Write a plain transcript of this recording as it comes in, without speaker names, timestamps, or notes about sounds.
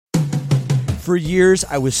For years,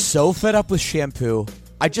 I was so fed up with shampoo,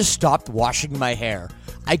 I just stopped washing my hair.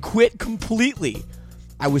 I quit completely.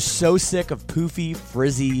 I was so sick of poofy,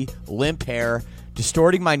 frizzy, limp hair,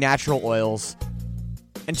 distorting my natural oils.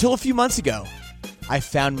 Until a few months ago, I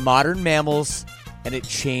found Modern Mammals, and it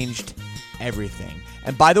changed everything.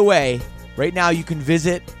 And by the way, right now you can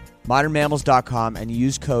visit modernmammals.com and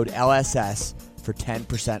use code LSS for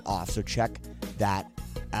 10% off. So check that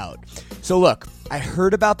out. So look, I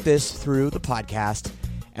heard about this through the podcast,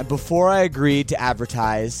 and before I agreed to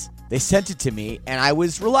advertise, they sent it to me, and I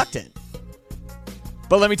was reluctant.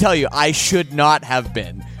 But let me tell you, I should not have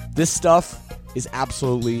been. This stuff is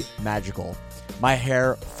absolutely magical. My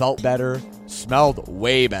hair felt better, smelled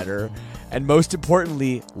way better, and most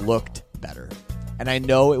importantly, looked better. And I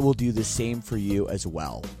know it will do the same for you as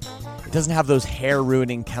well. It doesn't have those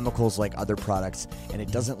hair-ruining chemicals like other products, and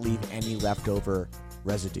it doesn't leave any leftover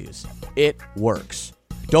residues. It works.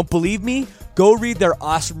 Don't believe me? Go read their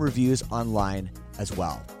awesome reviews online as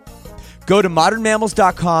well. Go to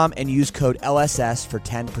modernmammals.com and use code LSS for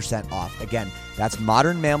 10% off. Again, that's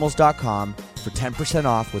modernmammals.com for 10%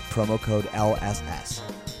 off with promo code LSS.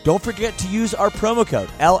 Don't forget to use our promo code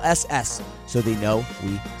LSS so they know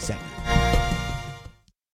we sent you.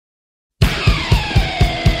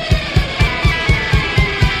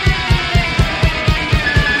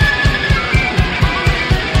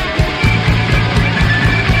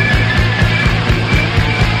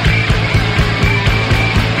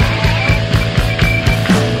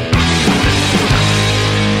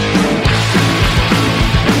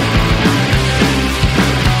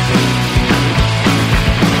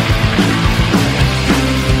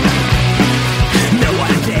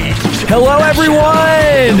 Hello,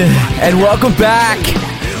 everyone, and welcome back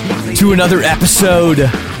to another episode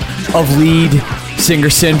of Lead Singer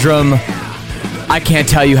Syndrome. I can't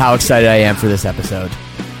tell you how excited I am for this episode.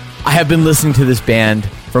 I have been listening to this band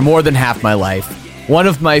for more than half my life. One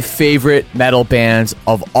of my favorite metal bands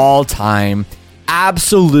of all time.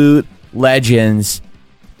 Absolute legends.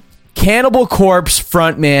 Cannibal Corpse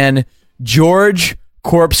frontman George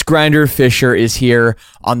Corpsegrinder Fisher is here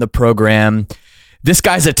on the program. This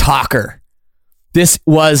guy's a talker. This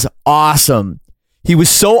was awesome. He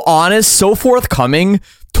was so honest, so forthcoming,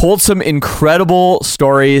 told some incredible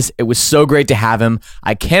stories. It was so great to have him.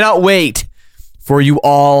 I cannot wait for you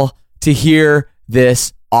all to hear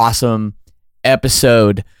this awesome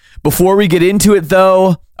episode. Before we get into it,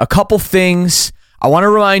 though, a couple things. I want to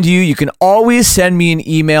remind you, you can always send me an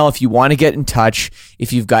email if you want to get in touch.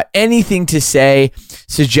 If you've got anything to say,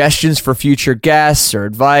 suggestions for future guests or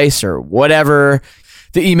advice or whatever,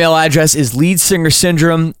 the email address is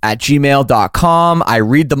leadsingersyndrome@gmail.com. I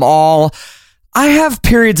read them all. I have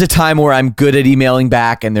periods of time where I'm good at emailing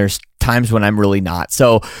back, and there's times when I'm really not.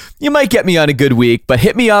 So you might get me on a good week, but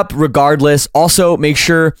hit me up regardless. Also, make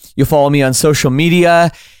sure you follow me on social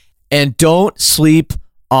media, and don't sleep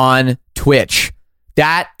on Twitch.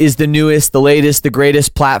 That is the newest, the latest, the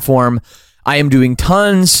greatest platform. I am doing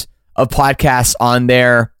tons of podcasts on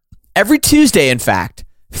there every Tuesday, in fact,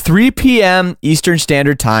 3 p.m. Eastern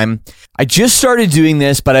Standard Time. I just started doing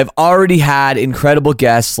this, but I've already had incredible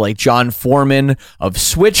guests like John Foreman of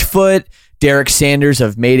Switchfoot, Derek Sanders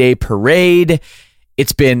of Mayday Parade.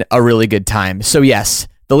 It's been a really good time. So yes,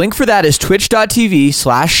 the link for that is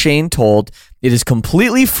twitch.tv/Shane Told. It is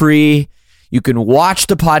completely free. You can watch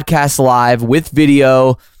the podcast live with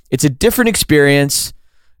video. It's a different experience.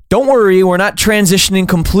 Don't worry, we're not transitioning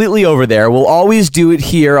completely over there. We'll always do it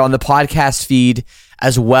here on the podcast feed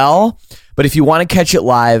as well. But if you want to catch it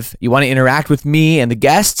live, you want to interact with me and the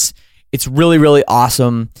guests, it's really, really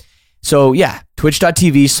awesome. So yeah,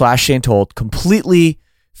 twitch.tv/Shane Told, completely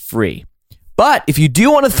free. But if you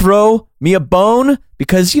do want to throw me a bone,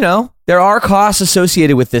 because, you know, there are costs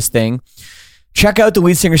associated with this thing, check out the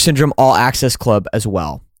Lead Singer Syndrome All Access Club as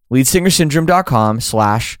well.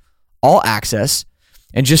 leadsingersyndrome.com/all access.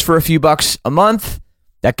 And just for a few bucks a month,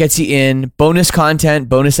 that gets you in bonus content,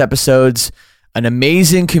 bonus episodes, an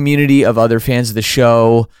amazing community of other fans of the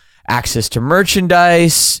show, access to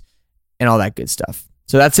merchandise, and all that good stuff.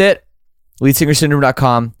 So that's it.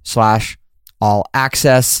 leadsingersyndrome.com/all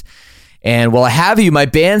access. And while I have you, my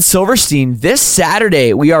band Silverstein, this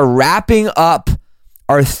Saturday, we are wrapping up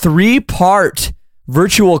our 3-part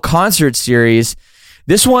virtual concert series.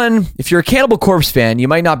 This one, if you're a Cannibal Corpse fan, you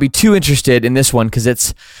might not be too interested in this one because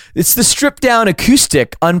it's the stripped down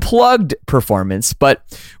acoustic unplugged performance, but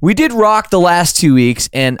we did rock the last 2 weeks,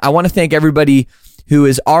 and I want to thank everybody who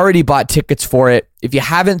has already bought tickets for it. If you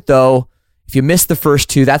haven't, though, if you missed the first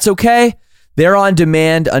 2, that's okay. They're on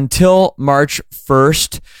demand until March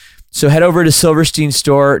 1st. So head over to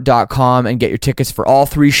silversteinstore.com and get your tickets for all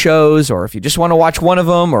 3 shows, or if you just want to watch one of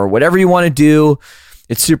them or whatever you want to do,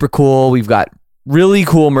 it's super cool. We've got really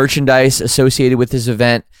cool merchandise associated with this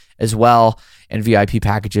event as well, and VIP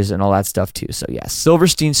packages and all that stuff too. So yeah,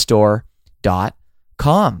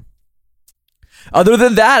 silversteinstore.com. Other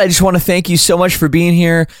than that, I just want to thank you so much for being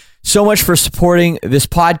here, so much for supporting this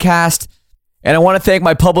podcast. And I want to thank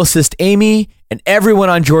my publicist, Amy, and everyone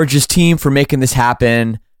on George's team for making this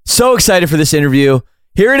happen. So excited for this interview.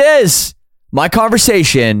 Here it is, my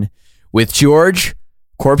conversation with George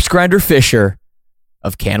Corpsegrinder Fisher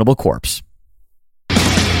of Cannibal Corpse.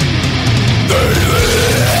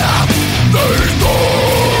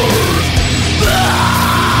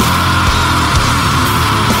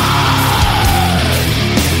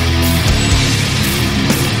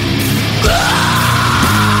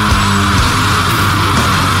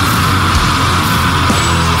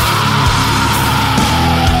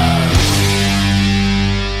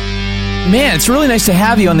 Man, it's really nice to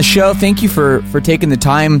have you on the show. Thank you for taking the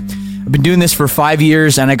time. I've been doing this for 5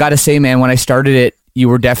 years, and I got to say, man, when I started it, you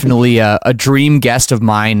were definitely a dream guest of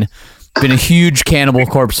mine. Been a huge Cannibal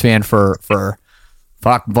Corpse fan for more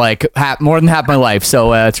than half my life.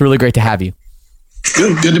 So it's really great to have you.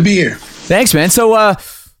 Good to be here. Thanks, man. So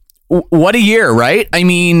what a year, right? I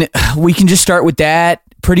mean, we can just start with that.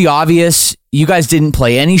 Pretty obvious. You guys didn't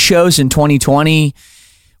play any shows in 2020,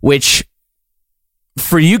 which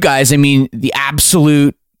for you guys, I mean, the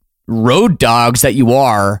absolute road dogs that you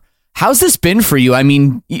are, how's this been for you? I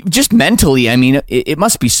mean, just mentally, I mean, it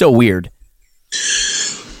must be so weird.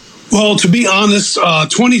 Well, to be honest,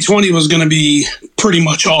 2020 was going to be pretty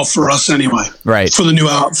much all for us anyway. Right. For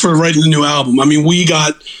writing the new album. I mean, we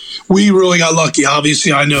really got lucky.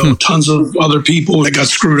 Obviously, I know tons of other people that got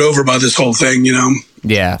screwed over by this whole thing, you know?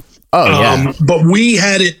 Yeah. Oh, yeah. But we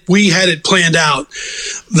had it planned out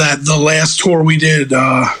that the last tour we did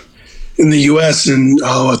in the U.S. in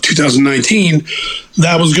 2019,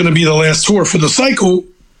 that was going to be the last tour for the cycle,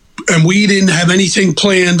 and we didn't have anything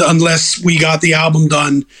planned unless we got the album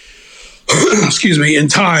done, excuse me, in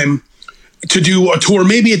time to do a tour,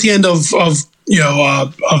 maybe at the end of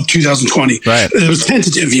 2020. Right. It was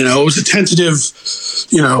tentative, you know. It was a tentative,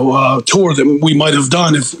 tour that we might have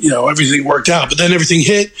done if everything worked out. But then everything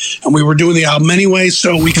hit, and we were doing the album anyway.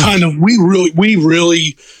 So we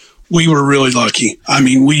were really lucky. I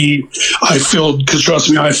mean, because trust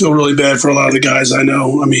me, I feel really bad for a lot of the guys I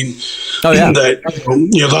know. I mean, the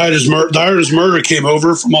Irish Murder came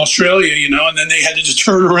over from Australia, and then they had to just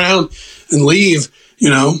turn around and leave.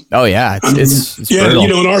 Oh yeah, it's brutal.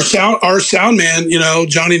 And our sound man,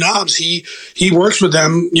 Johnny Knobs, he works with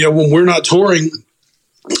them, when we're not touring,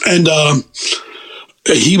 and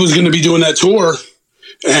he was going to be doing that tour,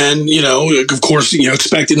 and of course,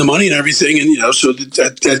 expecting the money and everything, and so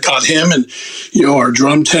that got him, and our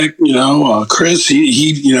drum tech, Chris,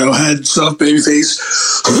 he had stuff, Babyface,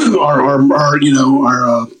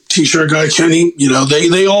 our T-shirt guy Kenny,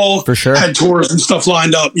 they all for sure had tours and stuff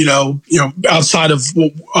lined up, outside of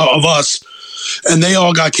us, and they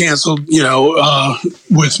all got canceled,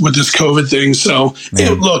 with this COVID thing. So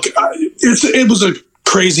it was a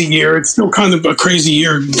crazy year. It's still kind of a crazy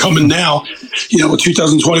year coming now, with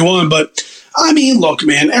 2021. But I mean, look,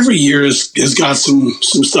 man, every year has got some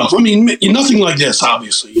stuff. I mean, nothing like this,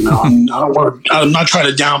 obviously. I'm not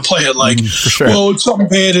trying to downplay it. Like, for sure. Well, it's something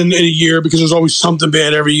bad in a year because there's always something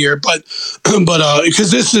bad every year. But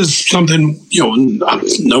because this is something,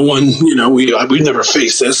 no one, we never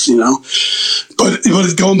faced this, But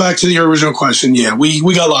going back to the original question, yeah, we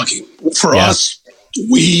got lucky. For us,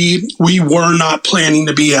 we were not planning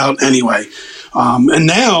to be out anyway. And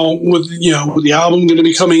now with the album going to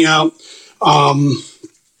be coming out,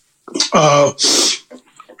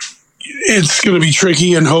 it's going to be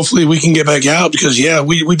tricky, and hopefully we can get back out because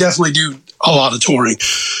we definitely do a lot of touring.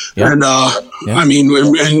 And I mean,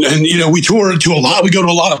 and we tour to a lot. We go to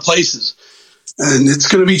a lot of places, and it's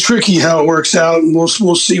going to be tricky how it works out. And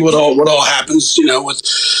we'll see what all happens. With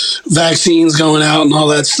vaccines going out and all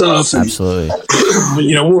that stuff. And, absolutely.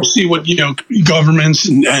 We'll see what governments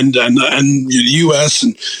and the U.S.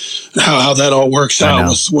 and how that all works out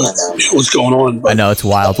with what's going on. But, I know, it's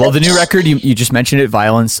wild. Well, the new record, you just mentioned it,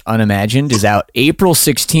 Violence Unimagined, is out April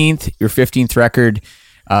 16th, your 15th record.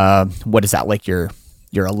 What is that, like your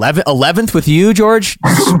 11th with you, George?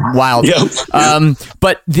 Wild. Yeah.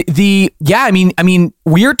 But I mean,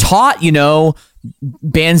 we're taught,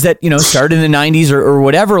 bands that, started in the 90s or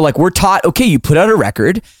whatever, like we're taught, okay, you put out a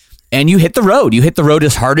record and you hit the road. You hit the road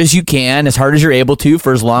as hard as you can, as hard as you're able to,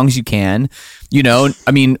 for as long as you can. You know,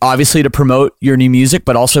 I mean, obviously to promote your new music,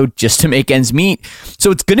 but also just to make ends meet.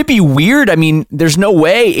 So it's going to be weird. I mean, there's no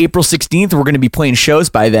way April 16th we're going to be playing shows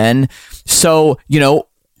by then. So, you know,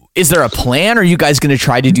 is there a plan? Are you guys going to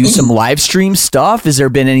try to do some live stream stuff? Has there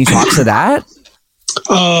been any talks of that?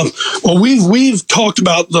 Well, we've talked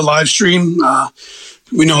about the live stream.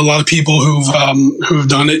 We know a lot of people who've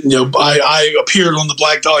done it. You know, I appeared on the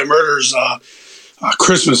Black Dahlia Murders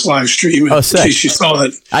Christmas live stream. In case you saw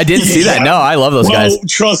it. I didn't see that. No, I love those guys.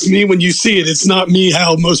 Trust me, when you see it, it's not me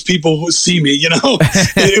how most people see me. You know,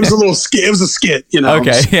 it was a little skit. It was a skit. You know,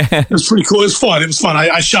 okay, it was pretty cool. It was fun. It was fun.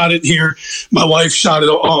 I shot it here. My wife shot it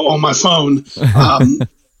on my phone.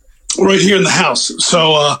 Right here in the house.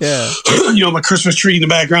 So, you know, my Christmas tree in the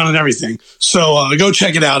background and everything. So, go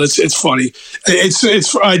check it out. It's funny.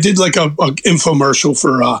 I did like a infomercial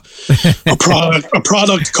for a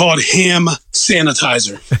product called ham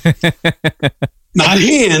sanitizer. Not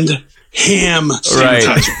ham sanitizer.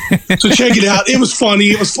 Right. So check it out. It was funny.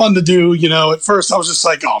 It was fun to do. You know, at first I was just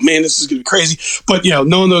like, oh man, this is going to be crazy. But, you know,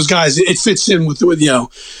 knowing those guys, it fits in with you know,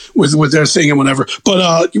 with their thing and whatever.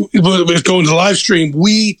 But going to the live stream,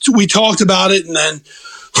 we talked about it, and then,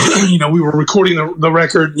 you know, we were recording the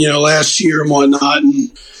record, you know, last year and whatnot.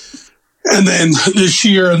 And then this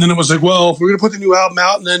year, and then it was like, well, we're going to put the new album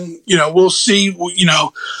out, and then, you know, we'll see, you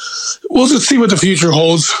know, we'll just see what the future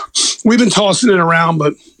holds. We've been tossing it around,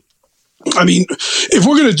 but I mean, if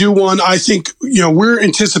we're going to do one, I think, you know, we're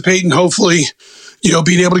anticipating hopefully, you know,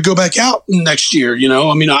 being able to go back out next year. You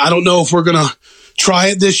know, I mean, I don't know if we're going to try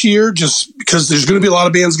it this year just because there's going to be a lot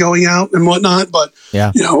of bands going out and whatnot. But,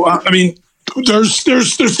 yeah, you know, I mean, there's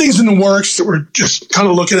things in the works that we're just kind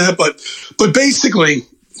of looking at. But basically,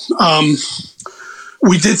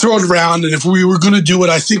 we did throw it around. And if we were going to do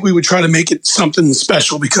it, I think we would try to make it something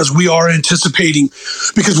special because we are anticipating,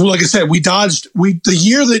 because like I said, the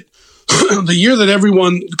year that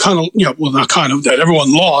everyone kind of, you know, well, not kind of, that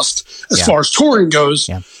everyone lost as far as touring goes,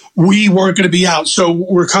 we weren't going to be out. So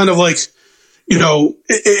we're kind of like, you know,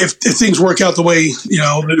 if things work out the way, you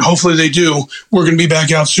know, hopefully they do, we're going to be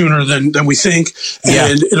back out sooner than we think.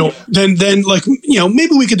 And it'll then like, you know,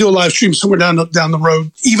 maybe we could do a live stream somewhere down the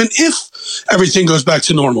road, even if everything goes back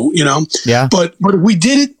to normal, you know? Yeah. But if we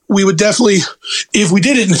did it, we would definitely, if we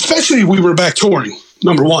did it, and especially if we were back touring,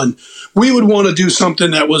 number one, we would want to do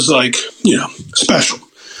something that was like, you know, special.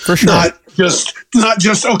 For sure. Not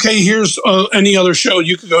just okay, here's any other show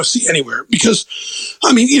you could go see anywhere. Because,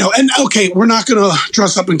 I mean, you know, and okay, we're not going to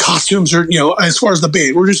dress up in costumes or, you know, as far as the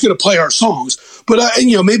band, we're just going to play our songs. But,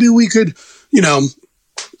 you know, maybe we could, you know,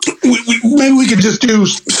 maybe we could just do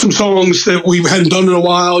some songs that we hadn't done in a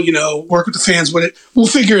while, you know, work with the fans with it. We'll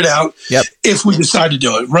figure it out if we decide to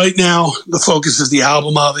do it. Right now, the focus is the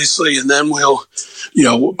album, obviously, and then we'll, you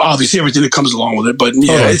know, obviously everything that comes along with it. But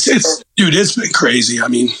yeah, it's dude, it's been crazy. I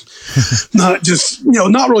mean, not just, you know,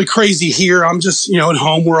 not really crazy here. I'm just, you know, at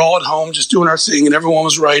home. We're all at home just doing our thing, and everyone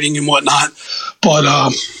was writing and whatnot.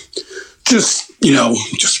 But just, you know,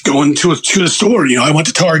 just going to the store. You know, I went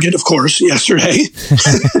to Target, of course, yesterday.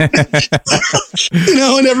 You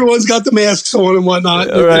know, and everyone's got the masks on and whatnot.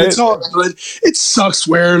 Right. It's all good. It sucks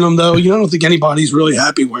wearing them, though. You know, I don't think anybody's really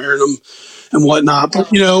happy wearing them and whatnot.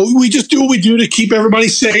 But, you know, we just do what we do to keep everybody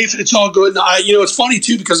safe. It's all good. And you know, it's funny,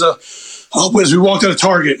 too, because as we walked out of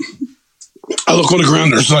Target, I look on the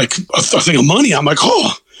ground, there's like a thing of money. I'm like,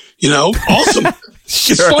 oh, you know, awesome.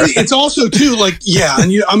 Sure. It's funny. It's also too like, yeah.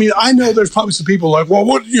 And I mean, I know there's probably some people like, well,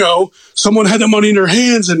 what, you know, someone had the money in their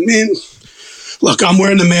hands, and man, look, I'm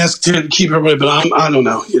wearing the mask to keep everybody, but I don't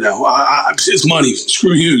know, you know, it's money.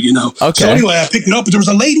 Screw you, you know. Okay. So anyway, I picked it up, but there was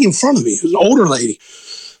a lady in front of me. It was an older lady,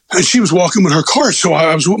 and she was walking with her cart. So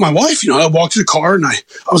I was with my wife, you know, I walked to the car, and I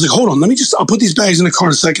was like, hold on, I'll put these bags in the car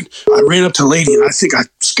in a second. I ran up to the lady, and I think I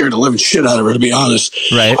scared the living shit out of her, to be honest.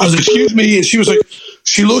 Right. I was like, excuse me. And she was like,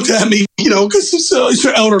 she looked at me, you know, because it's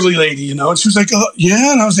an elderly lady, you know, and she was like,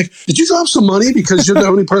 yeah. And I was like, did you drop some money? Because you're the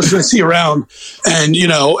only person I see around, and, you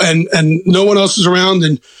know, and no one else is around.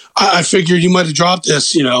 And I figured you might have dropped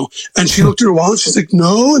this, you know. And she looked at her wallet. She's like,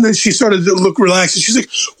 no. And then she started to look relaxed. And she's like,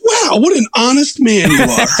 wow, what an honest man you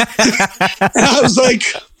are. And I was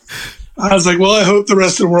like, well, I hope the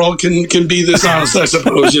rest of the world can be this honest, I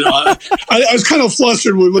suppose. You know, I was kind of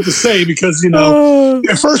flustered with what to say because, you know,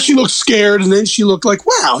 at first she looked scared, and then she looked like,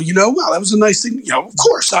 wow, that was a nice thing. You know, of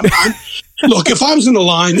course, Look, if I was in the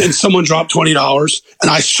line and someone dropped $20 and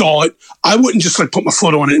I saw it, I wouldn't just like put my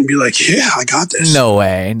foot on it and be like, yeah, I got this. No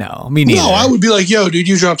way. No, me neither. No, I would be like, yo, dude,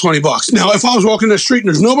 you dropped $20. Now, if I was walking the street and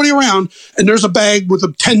there's nobody around and there's a bag with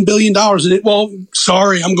 $10 billion in it, well,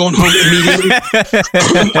 sorry, I'm going home immediately.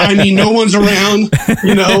 I mean, no one's around,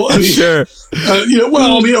 you know. I mean, Sure.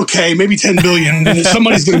 Well, I mean, okay, maybe 10 billion. And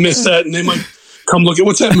somebody's going to miss that and they might come look at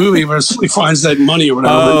what's that movie where somebody finds that money or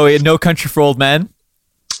whatever. Oh, No Country for Old Men.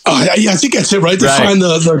 Yeah, I think that's it, right? They find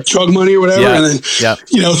the drug money or whatever. Yeah. And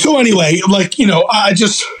then, so anyway, like, I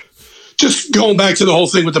just going back to the whole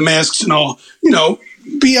thing with the masks and all,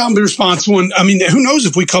 be out and be responsible. And I mean, who knows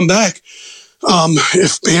if we come back,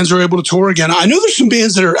 if bands are able to tour again. I know there's some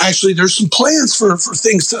bands that are actually, there's some plans for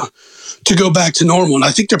things to go back to normal. And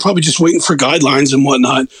I think they're probably just waiting for guidelines and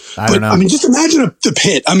whatnot. I don't know. I mean, just imagine the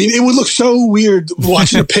pit. I mean, it would look so weird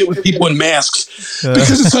watching a pit with people in masks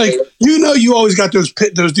because it's like, you always got those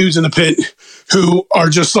dudes in the pit who are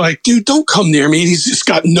just like, dude, don't come near me. He's just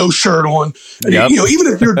got no shirt on. Yep. Even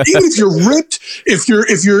if you're ripped, if you're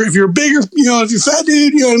bigger, if you're fat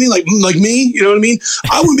dude, you know what I mean? Like me, you know what I mean?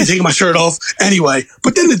 I wouldn't be taking my shirt off anyway.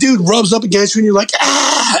 But then the dude rubs up against you and you're like,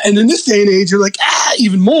 and in this day and age, you're like,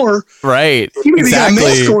 even more. Right. Even if exactly. you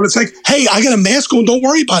got a mask on, it's like, hey, I got a mask on, don't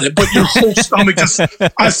worry about it. But your whole stomach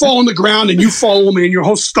I fall on the ground and you follow me and your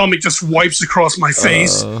whole stomach just wipes across my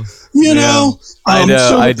face. I know.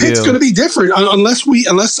 So the pit's going to be different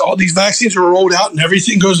unless all these vaccines are rolled out and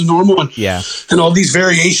everything goes to normal and all these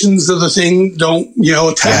variations of the thing don't,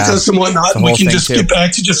 attack us and whatnot. We can just get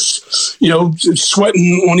back to just,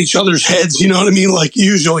 sweating on each other's heads. You know what I mean? Like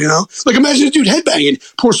usual, like imagine a dude headbanging,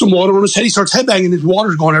 pour some water on his head. He starts headbanging, his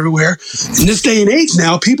water's going everywhere. In this day and age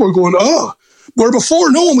now, people are going, where before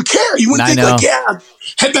no one would care. You wouldn't think like,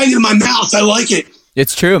 headbanging in my mouth. I like it.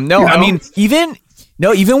 It's true. No, I mean, even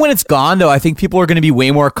when it's gone, though, I think people are going to be way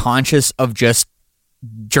more conscious of just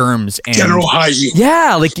germs and general hygiene.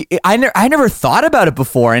 Yeah, like I never thought about it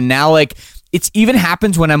before, and now like it's even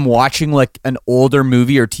happens when I'm watching like an older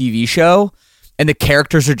movie or TV show, and the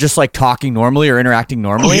characters are just like talking normally or interacting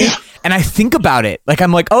normally, and I think about it, like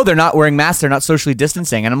I'm like, oh, they're not wearing masks, they're not socially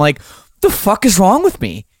distancing, and I'm like, what the fuck is wrong with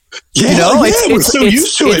me? We're so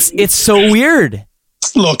used to it. It's so weird.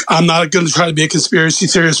 Look, I'm not going to try to be a conspiracy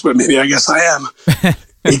theorist, but maybe I guess I am.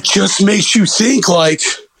 It just makes you think like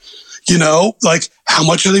how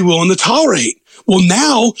much are they willing to tolerate? Well,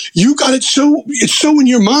 now you got it's so in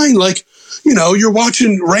your mind, like, you're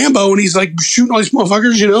watching Rambo and he's like shooting all these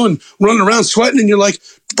motherfuckers, and running around sweating. And you're like,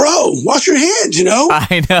 bro, wash your hands,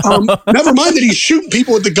 I know. Never mind that he's shooting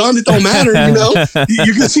people with the gun. It don't matter,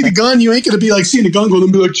 You're going to see the gun. You ain't going to be like seeing the gun go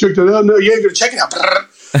and be like, check that out. No, you ain't going to check it out.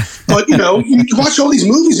 But, you watch all these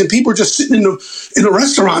movies and people are just sitting in a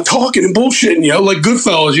restaurant talking and bullshitting, like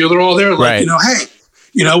Goodfellas, they're all there like, hey,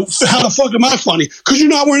 how the fuck am I funny? Because you're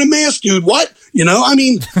not wearing a mask, dude. What? I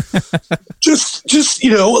mean, just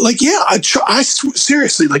I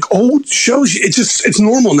seriously, like old shows, it's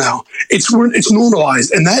normal now. It's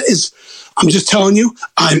normalized. And that is, I'm just telling you,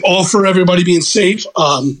 I'm all for everybody being safe.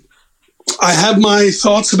 I have my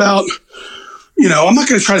thoughts about, I'm not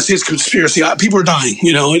going to try to say it's conspiracy. People are dying.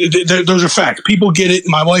 Those are facts. People get it.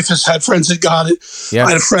 My wife has had friends that got it. Yeah.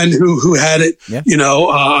 I had a friend who had it. Yeah.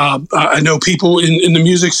 I know people in the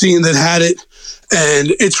music scene that had it, and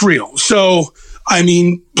it's real. So, I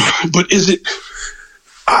mean, but is it?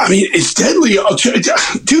 I mean, it's deadly,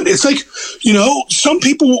 dude. It's like some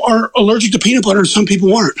people are allergic to peanut butter, and some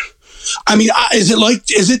people aren't. I mean, is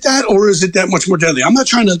it that, or is it that much more deadly? I'm not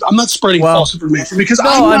spreading false information because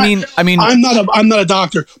I'm not a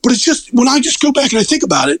doctor, but it's just when I just go back and I think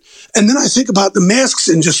about it, and then I think about the masks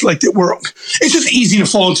and just like that it's just easy to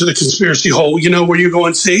fall into the conspiracy hole, where you go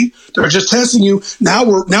and see they're just testing you. Now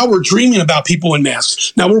we're dreaming about people in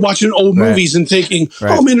masks. Now we're watching old movies and thinking,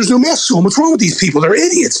 oh man, there's no masks on. What's wrong with these people? They're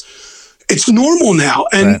idiots. It's normal now.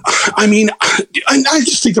 And I mean, I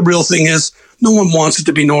just think the real thing is, no one wants it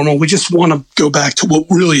to be normal. We just want to go back to what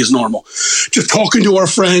really is normal. Just talking to our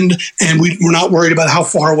friend, and we're not worried about how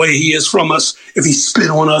far away he is from us, if he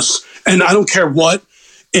spit on us. And I don't care what.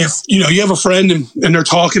 If, you have a friend and they're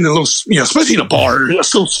talking, and especially in a bar, a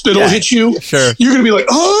little spit will hit you. Sure. You're going to be like,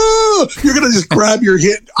 oh, you're going to just grab your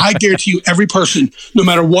hit. I guarantee you, every person, no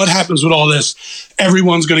matter what happens with all this,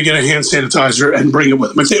 everyone's going to get a hand sanitizer and bring it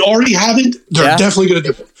with them. If they already haven't, they're definitely going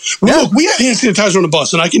to do it. Look, we have hand sanitizer on the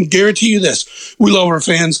bus, and I can guarantee you this. We love our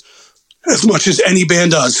fans as much as any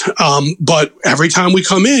band does. But every time we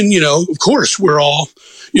come in, of course, we're all,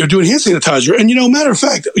 doing hand sanitizer. And, matter of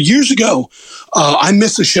fact, years ago, I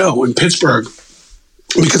missed a show in Pittsburgh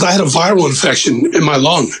because I had a viral infection in my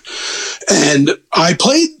lung. And I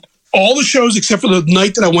played all the shows except for the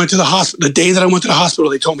night that I went to the hospital, the day that I went to the hospital,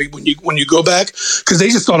 they told me when you go back, because they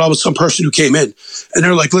just thought I was some person who came in, and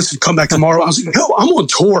they're like, listen, come back tomorrow. I was like, no, I'm on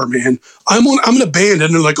tour, man. I'm in a band,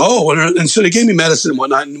 and they're like, oh, and so they gave me medicine and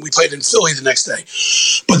whatnot, and we played in Philly the next day.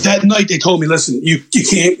 But that night they told me, listen, you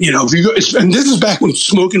can't, if you go, and this is back when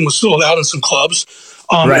smoking was still allowed in some clubs.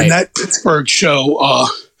 Right. And that Pittsburgh show,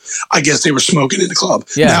 I guess they were smoking in the club.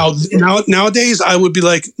 Yeah. Nowadays I would be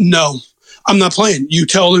like, no. I'm not playing. You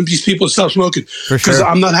tell them these people to stop smoking because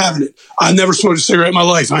I'm not having it. I never smoked a cigarette in my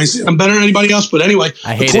life. I'm better than anybody else. But anyway,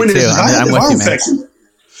 I hate it too.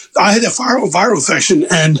 I had that viral infection,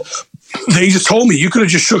 and they just told me you could have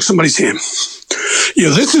just shook somebody's hand.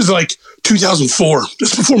 This is like 2004.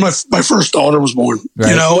 Just before my first daughter was born.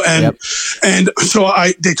 Right. And so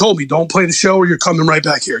they told me don't play the show or you're coming right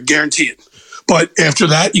back here. Guarantee it. But after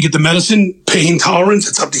that, you get the medicine, pain tolerance.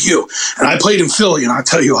 It's up to you. And I played in Philly, and I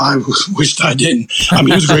tell you, I wished I didn't. I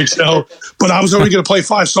mean, it was a great show. But I was only going to play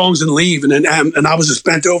 5 songs and leave. And I was just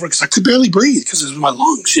bent over because I could barely breathe because it was my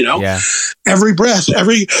lungs, Yeah. Every breath,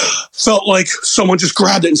 felt like someone just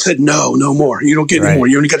grabbed it and said, no more. You don't get any more.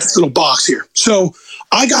 You only got this little box here. So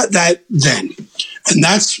I got that then. And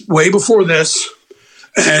that's way before this.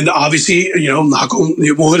 And obviously, knock on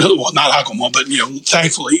wood, well, not knock on wood, but,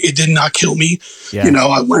 thankfully it did not kill me. Yeah.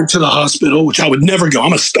 I went to the hospital, which I would never go.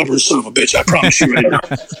 I'm a stubborn son of a bitch. I promise you right now.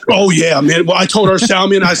 Oh yeah, man. Well, I told our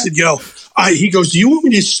sound man, I said, he goes, do you want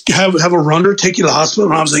me to have a runner take you to the hospital?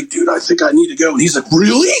 And I was like, dude, I think I need to go. And he's like,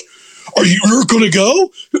 really? You're going to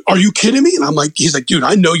go? Are you kidding me? And I'm like, he's like, dude,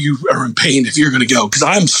 I know you are in pain if you're going to go because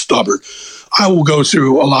I'm stubborn. I will go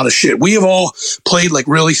through a lot of shit. We have all played like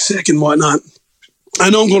really sick and whatnot. I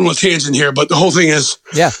know I'm going on a tangent here, but the whole thing is,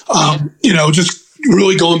 just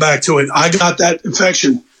really going back to it. I got that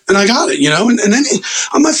infection and I got it, and then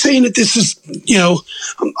I'm not saying that this is,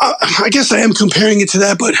 I guess I am comparing it to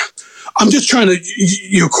that, but I'm just trying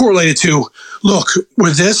to, correlate it to, look,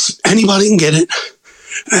 with this, anybody can get it.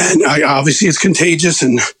 And obviously it's contagious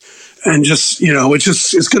and just,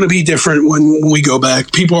 it's going to be different when we go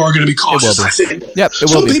back. People are going to be cautious, I think. Yep,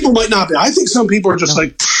 some people might not be. I think some people are just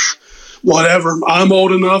like, whatever, I'm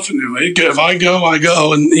old enough, and if I go, I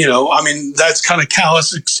go. And, that's kind of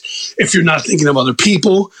callous if you're not thinking of other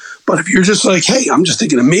people. But if you're just like, hey, I'm just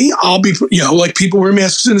thinking of me, I'll be, like people wear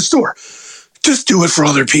masks in the store. Just do it for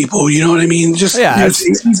other people. You know what I mean? Just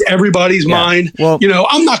it's everybody's mind. Well,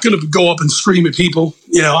 I'm not going to go up and scream at people.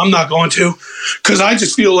 I'm not going to, because I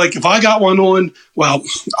just feel like if I got one on, well,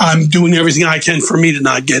 I'm doing everything I can for me to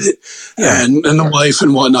not get it, and the wife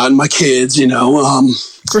and whatnot, and my kids.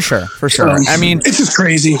 For sure. I mean, it's just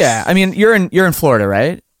crazy. Yeah, I mean, you're in Florida,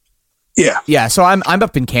 right? Yeah. So I'm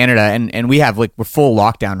up in Canada, and we have we're full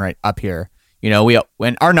lockdown right up here.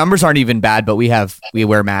 When our numbers aren't even bad, but we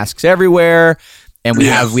wear masks everywhere, and we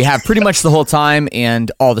have pretty much the whole time,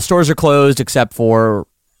 and all the stores are closed except for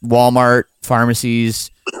Walmart,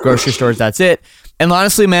 pharmacies, grocery stores. That's it. And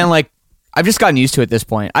honestly, man, I've just gotten used to it at this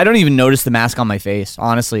point. I don't even notice the mask on my face.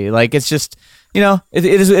 Honestly, it's just it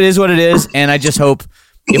is what it is, and I just hope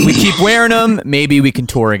if we keep wearing them, maybe we can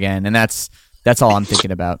tour again, and that's all I'm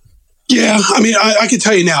thinking about. Yeah, I mean, I can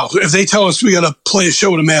tell you now, if they tell us we got to play a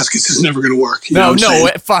show with a mask, it's just never going to work. No. That's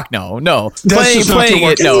playing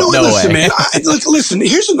it, no listen, way. Man, listen,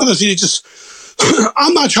 here's another thing.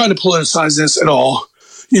 I'm not trying to politicize this at all,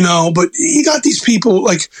 but you got these people,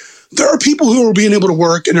 there are people who are being able to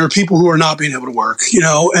work and there are people who are not being able to work,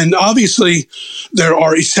 and obviously there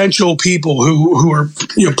are essential people who are,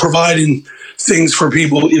 providing things for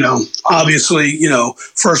people, obviously,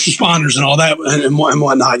 first responders and all that and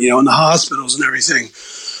whatnot, in the hospitals and everything,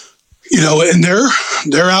 and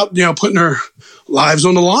they're out, putting their lives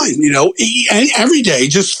on the line, and every day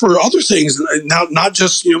just for other things, not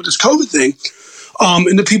just, this COVID thing,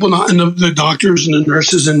 and the people, not, and the doctors and the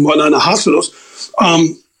nurses and whatnot in the hospitals,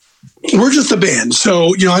 we're just a band.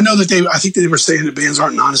 So, I know that I think they were saying that bands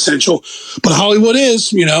aren't non-essential, but Hollywood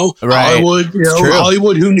is, right. Hollywood,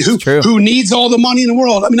 Hollywood who needs all the money in the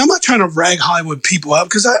world. I mean, I'm not trying to rag Hollywood people out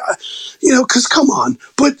because because come on.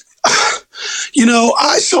 But,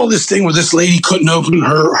 I saw this thing where this lady couldn't open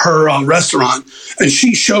her restaurant and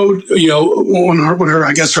she showed, on her,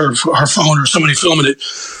 I guess her phone or somebody filming it,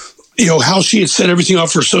 how she had set everything up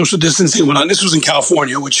for social distancing and whatnot. This was in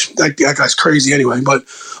California, which that guy's crazy anyway, but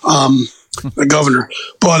the governor.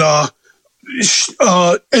 But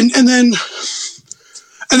and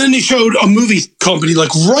then they showed a movie company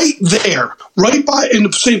right there, right by in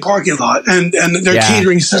the same parking lot, and their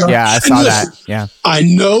catering center. Yeah, I saw that. Yeah, I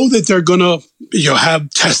know that they're gonna have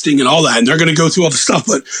testing and all that, and they're gonna go through all the stuff,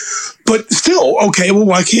 but still, okay. Well,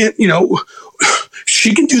 why can't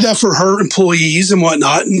she can do that for her employees and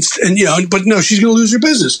whatnot, and you know, but no, she's going to lose her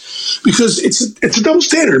business because it's a double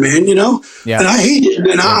standard, man. You know, and I hate it.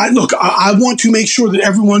 And I want to make sure that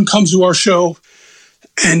everyone comes to our show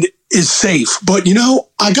and is safe. But you know,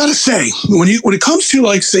 I gotta say, when it comes to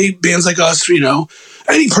like say bands like us, you know,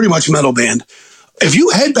 any pretty much metal band, if you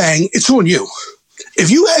headbang, it's on you. If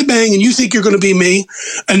you headbang and you think you're going to be me,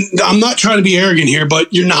 and I'm not trying to be arrogant here,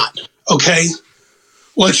 but you're not. Okay,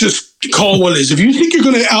 let's just call it what it is. If you think you're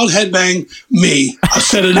going to out headbang me, I've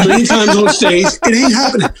said it many times on stage, it ain't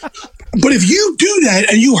happening. But if you do that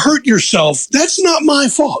and you hurt yourself, that's not my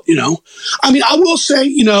fault. You know, I mean, I will say,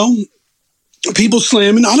 you know, people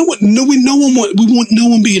slamming. I don't want we want no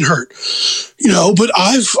one being hurt, you know. But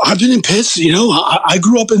I've been in pits, you know. I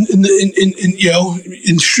grew up in you know,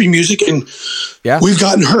 in street music, and we've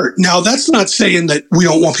gotten hurt. Now that's not saying that we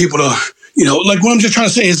don't want people to, you know, like what I'm just trying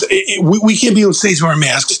to say is we can't be on stage wearing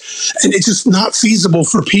masks, and it's just not feasible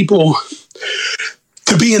for people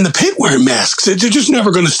to be in the pit wearing masks. They're just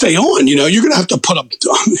never going to stay on. You know, you're going to have to put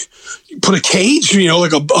a cage, you know,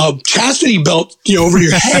 like a chastity belt, you know, over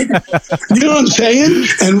your head. You know what I'm saying?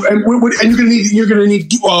 And you're going to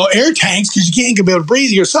need air tanks because you can't be able to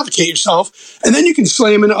breathe. You're going to suffocate yourself, and then you can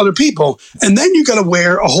slam into other people, and then you got to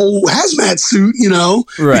wear a whole hazmat suit, you know,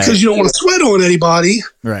 because you don't want to sweat on anybody.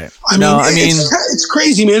 Right. I mean, it's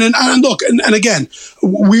crazy, man. And look, and again,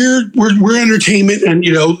 we're entertainment, and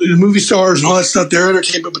you know, the movie stars and all that stuff. They're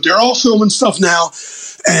entertainment, but they're all filming stuff now,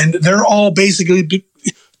 and they're all basically.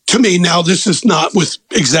 To me, now this is not with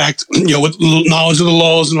exact, you know, with knowledge of the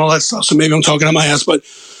laws and all that stuff. So maybe I'm talking out my ass, but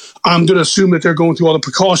I'm going to assume that they're going through all the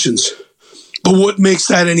precautions. But what makes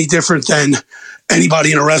that any different than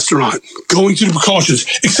anybody in a restaurant going through the precautions,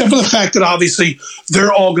 except for the fact that obviously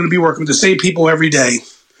they're all going to be working with the same people every day,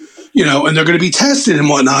 you know, and they're going to be tested and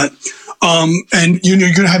whatnot. And you know,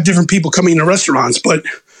 you're going to have different people coming into restaurants, but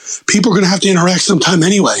people are going to have to interact sometime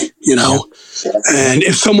anyway, you know. And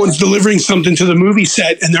if someone's delivering something to the movie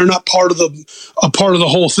set and they're not part of the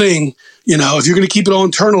whole thing, you know, if you're going to keep it all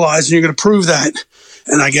internalized and you're going to prove that,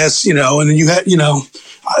 and I guess, you know, and then you have, you know,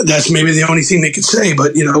 that's maybe the only thing they could say,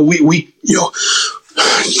 but you know, we you know,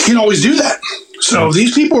 you can't always do that. So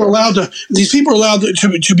these people are allowed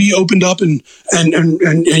to be opened up and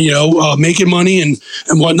you know, making money and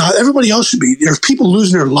whatnot. Everybody else should be. There's people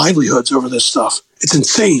losing their livelihoods over this stuff. It's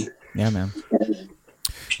insane. Yeah, man.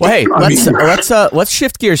 Well, hey, let's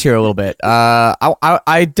shift gears here a little bit.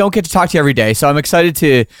 I don't get to talk to you every day, so I'm excited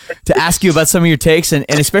to ask you about some of your takes, and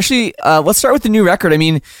especially let's start with the new record. I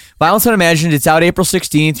mean, Violence Unimagined, it's out April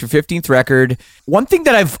 16th, your 15th record. One thing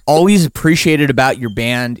that I've always appreciated about your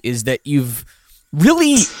band is that you've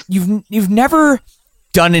never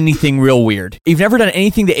done anything real weird. You've never done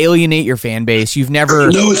anything to alienate your fan base. You've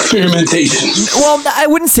never... No experimentation. Well, I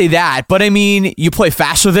wouldn't say that, but I mean, you play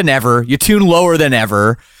faster than ever. You tune lower than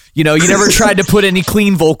ever. You know, you never tried to put any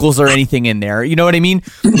clean vocals or anything in there. You know what I mean?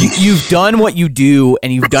 You've done what you do,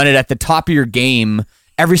 and you've done it at the top of your game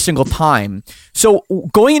every single time. So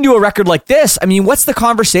going into a record like this, I mean, what's the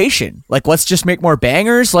conversation? Like, let's just make more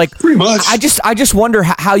bangers? Like, pretty much. I just wonder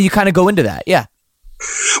how you kind of go into that. Yeah.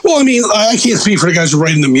 Well, I mean, I can't speak for the guys who are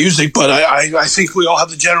writing the music, but I think we all have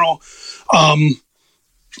the general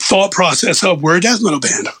thought process of we're a death metal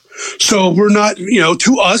band. So we're not, you know,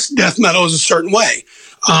 to us, death metal is a certain way.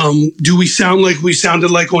 Do we sound like we sounded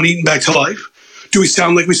like on Eaten Back to Life? Do we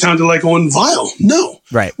sound like we sounded like on Vile? No.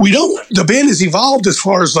 Right. We don't. The band has evolved as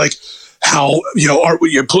far as like how, you know,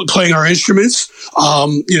 you're playing our instruments,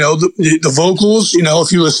 you know, the vocals, you know,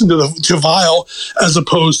 if you listen to Vile, as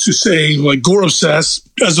opposed to say like Gore Obsessed,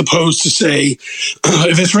 as opposed to say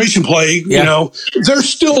Evisceration Plague, you know, they're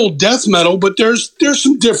still death metal, but there's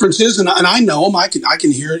some differences, and I know them. I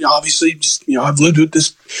can hear it. Obviously, just, you know, I've lived with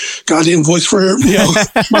this goddamn voice for, you know,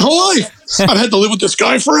 my whole life. I've had to live with this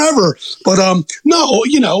guy forever. But no,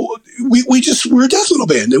 you know, we're a death metal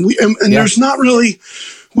band, and there's not really.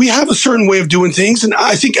 We have a certain way of doing things, and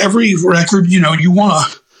I think every record, you know, we don't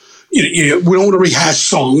want to rehash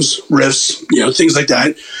songs, riffs, you know, things like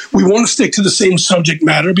that. We want to stick to the same subject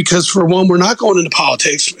matter because, for one, we're not going into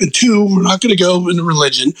politics, and two, we're not going to go into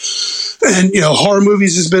religion. And, you know, horror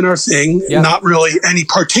movies has been our thing. Yeah. Not really any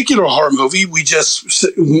particular horror movie. We just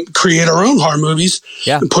create our own horror movies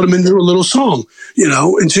and put them into a little song, you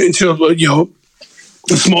know, into you know,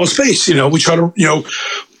 a small space. You know, we try to, you know,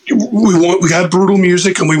 we got brutal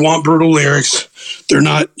music and we want brutal lyrics. They're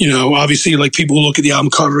not, you know, obviously like people who look at the album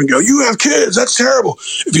cover and go, "You have kids, that's terrible."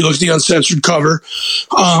 If you look at the uncensored cover,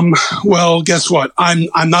 well, guess what? I'm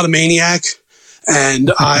not a maniac,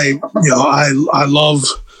 and I love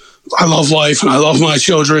I love life and I love my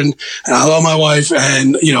children and I love my wife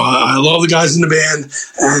and, you know, I love the guys in the band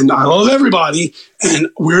and I love everybody and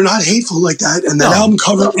we're not hateful like that. And that album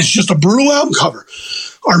cover is just a brutal album cover.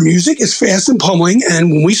 Our music is fast and pummeling.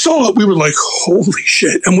 And when we saw it, we were like, holy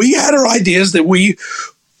shit. And we had our ideas that we,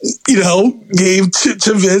 you know, gave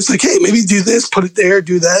to Vince, like, hey, maybe do this, put it there,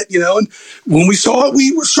 do that, you know. And when we saw it,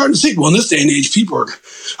 we were starting to think, well, in this day and age, people are,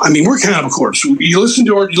 I mean, we're Cannibal Corpse. You listen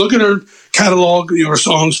to you look at our catalog, you know, our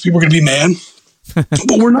songs, people are going to be mad.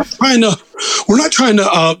 But we're not trying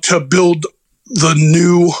to build the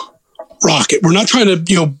new rocket. We're not trying to,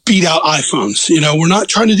 you know, beat out iPhones. You know, we're not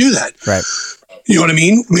trying to do that. Right. You know what I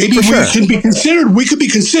mean? Maybe we could be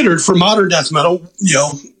considered for modern death metal, you know,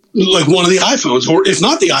 like one of the iPhones, or if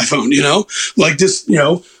not the iPhone, you know, like this, you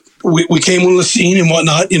know, we came on the scene and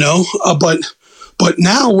whatnot, you know, but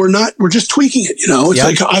now we're just tweaking it, you know. It's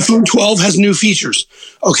like iPhone 12 has new features.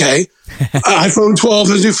 Okay. iPhone 12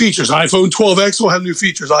 has new features. iPhone 12X will have new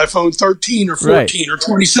features. iPhone 13 or 14 or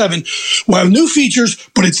 27 will have new features,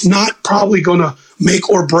 but it's not probably going to make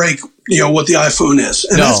or break, you know, what the iPhone is.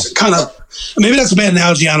 And that's kind of, maybe that's a bad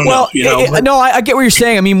analogy. I don't know. You know, no, I get what you're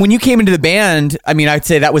saying. I mean, when you came into the band, I mean, I'd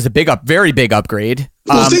say that was a very big upgrade.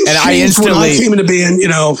 Well, things changed when I came into the band, you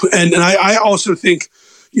know, and I also think,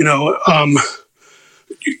 you know,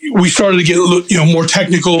 we started to get a little, you know, more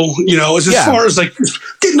technical, you know, as far as like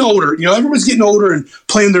getting older, you know, everyone's getting older and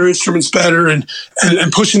playing their instruments better and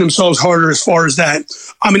pushing themselves harder as far as that.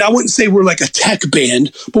 I mean, I wouldn't say we're like a tech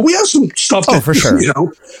band, but we have some stuff that, for sure, you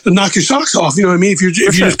know, that knock your socks off. You know what I mean? If you're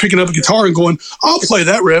just picking up a guitar and going, I'll play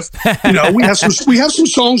that riff, you know, we have some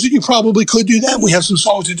songs that you probably could do that. And we have some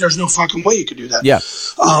songs that there's no fucking way you could do that. Yeah.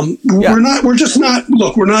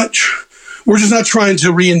 We're just not trying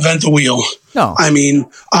to reinvent the wheel. No, I mean,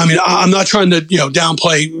 I'm not trying to, you know,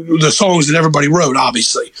 downplay the songs that everybody wrote,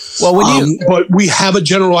 obviously. Well, but we have a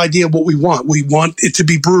general idea of what we want. We want it to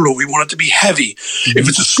be brutal. We want it to be heavy. Mm-hmm. If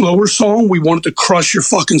it's a slower song, we want it to crush your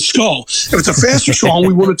fucking skull. If it's a faster song,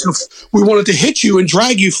 we want it to hit you and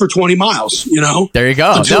drag you for 20 miles. You know, there you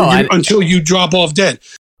go. Until you drop off dead.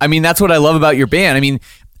 I mean, that's what I love about your band. I mean,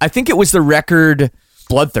 I think it was the record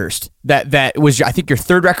Bloodthirst that was, I think, your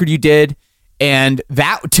third record you did. And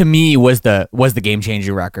that to me was the game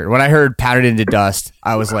changing record. When I heard Powdered Into Dust,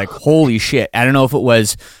 I was like, holy shit. I don't know if it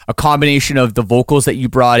was a combination of the vocals that you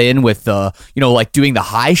brought in with the, you know, like doing the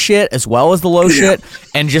high shit as well as the low shit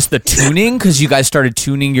and just the tuning, because you guys started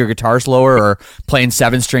tuning your guitars lower or playing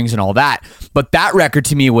 7 strings and all that. But that record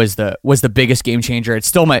to me was the biggest game changer. It's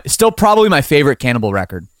still probably my favorite Cannibal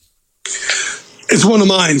record. It's one of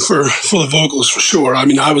mine for the vocals for sure. I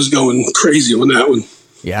mean, I was going crazy on that one.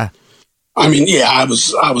 Yeah. I mean, yeah, I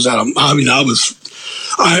was at a, I mean, I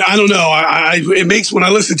don't know. It makes, when I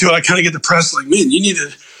listen to it, I kind of get depressed. Like, man, you need to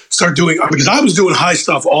start doing, because I was doing high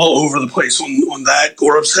stuff all over the place on that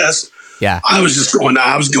Gore Obsessed. Yeah. I was going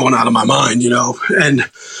out of my mind, you know, and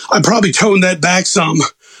I probably toned that back some.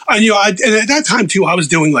 And, you know, and at that time too, I was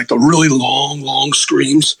doing like the really long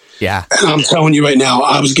screams. Yeah. And I'm telling you right now,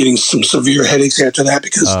 I was getting some severe headaches after that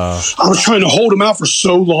because I was trying to hold them out for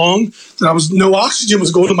so long that no oxygen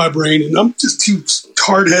was going to my brain. And I'm just too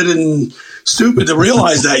hard-headed and stupid to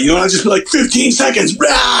realize that, you know, I just be like 15 seconds.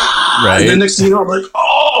 Right. And then next thing you know, I'm like,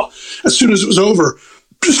 as soon as it was over.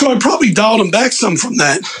 So I probably dialed them back some from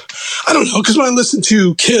that. I don't know, because when I listened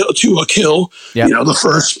to Kill, you know, the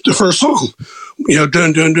first song, you know,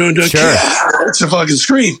 dun dun dun dun, sure. It's a fucking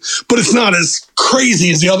scream, but it's not as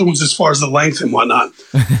crazy as the other ones as far as the length and whatnot.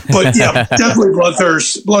 But yeah, definitely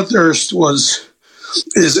Bloodthirst. Bloodthirst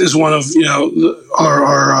is one of, you know,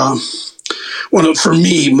 our one of, for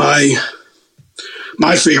me,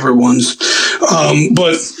 my favorite ones.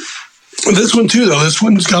 But this one too, though, this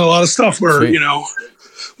one's got a lot of stuff where, you know,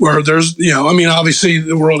 where there's, you know, I mean, obviously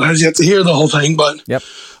the world has yet to hear the whole thing, but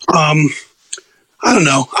I don't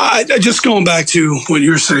know. I just going back to what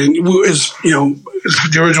you were saying is, you know,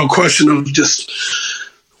 the original question of just,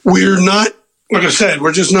 we're not, like I said,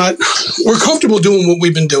 we're comfortable doing what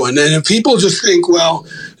we've been doing. And if people just think, well,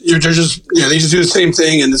 they're just, you know, they just do the same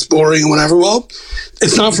thing and it's boring and whatever, well,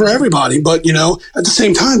 it's not for everybody. But, you know, at the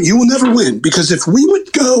same time, you will never win, because if we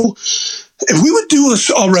would do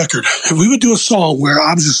a record, if we would do a song where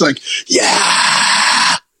I was just like,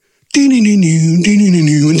 yeah, and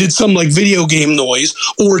did some like video game noise,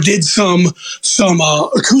 or did some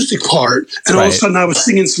acoustic part, and all of a sudden I was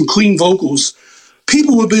singing some clean vocals,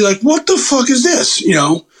 people would be like, what the fuck is this? You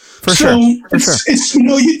know? For sure. It's, you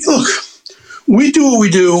know, look, we do what we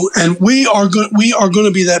do, and we are going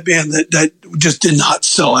to be that band that just did not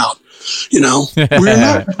sell out. You know, we're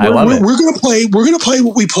going to play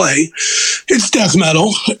what we play. It's death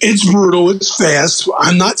metal. It's brutal. It's fast.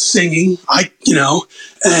 I'm not singing.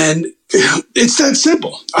 And it's that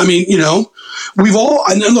simple. I mean, and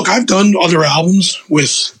look, I've done other albums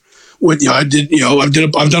with I've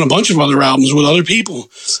done a bunch of other albums with other people,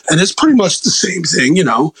 and it's pretty much the same thing.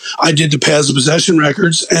 I did the Paths of Possession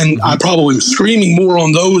records, and I probably was screaming more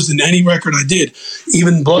on those than any record I did,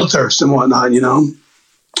 even Bloodthirst and whatnot.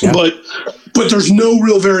 Yeah. But there's no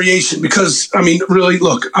real variation because, I mean, really,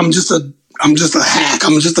 look, I'm just a hack.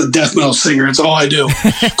 I'm just a death metal singer. It's all I do.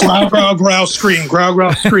 Growl, growl, growl, scream. Growl,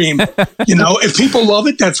 growl, scream. If people love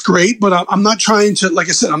it, that's great. But I'm not trying to, like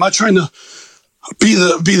I said, I'm not trying to be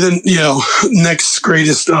the next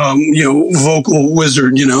greatest vocal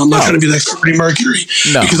wizard. I'm not trying to be like Freddie Mercury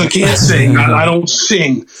because I can't sing. I don't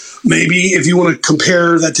sing. Maybe if you want to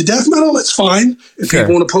compare that to death metal, that's fine. If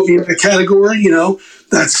people want to put me in a category,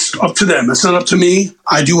 that's up to them. It's not up to me.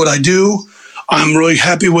 I do what I do. I'm really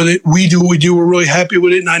happy with it. We do what we do. We're really happy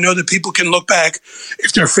with it. And I know that people can look back.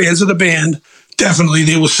 If they're fans of the band, definitely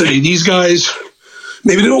they will say, these guys,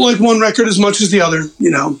 maybe they don't like one record as much as the other.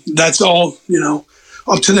 That's all,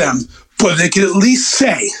 up to them. But they can at least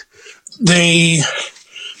say they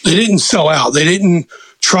didn't sell out. They didn't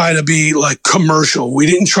try to be like commercial. We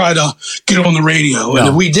didn't try to get on the radio. No. And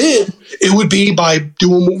if we did, it would be by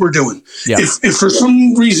doing what we're doing. Yeah. If for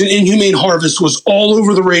some reason Inhumane Harvest was all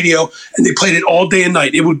over the radio and they played it all day and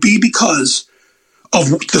night, it would be because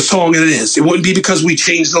of the song that it is. It wouldn't be because we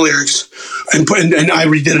changed the lyrics and I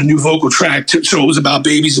redid a new vocal track so it was about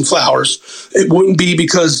babies and flowers. It wouldn't be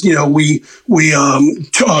because we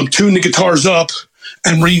tuned the guitars up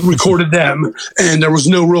and re-recorded them, and there was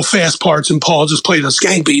no real fast parts, and Paul just played a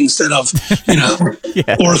skank beat instead of,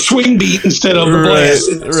 or a swing beat instead of a blast.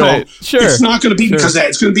 Right. So sure. It's not going to be because of that.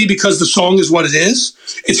 It's going to be because the song is what it is.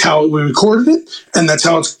 It's how we recorded it, and that's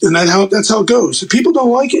how it goes. If people don't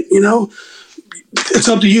like it, it's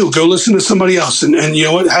up to you. Go listen to somebody else, and you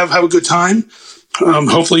know what? Have a good time.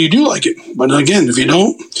 Hopefully you do like it. But again, if you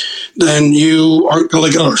don't, then you aren't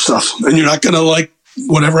going to like other stuff, and you're not going to like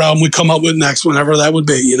whatever album we come up with next, whenever that would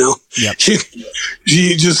be, Yep.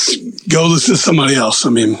 You just go listen to somebody else. I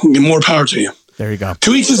mean, more power to you. There you go.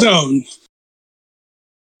 To each his own.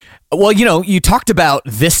 Well, you talked about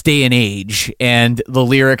this day and age and the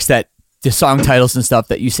lyrics the song titles and stuff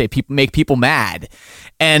that you say make people mad.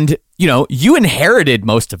 And, you inherited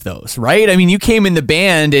most of those, right? I mean, you came in the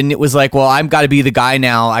band and it was like, well, I've got to be the guy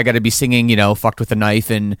now. I got to be singing, fucked with a knife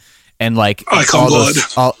and like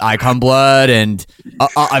Icon Blood and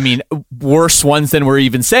I mean worse ones than we're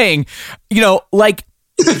even saying, like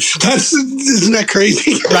isn't that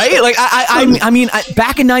crazy, right? Like I mean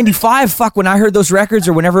back in 95, when I heard those records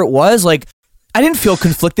or whenever it was, like I didn't feel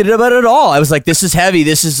conflicted about it at all. I was like, this is heavy,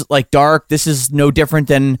 this is like dark, this is no different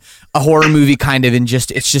than a horror movie kind of, and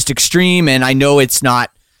it's just extreme, and I know it's not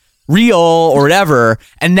real or whatever.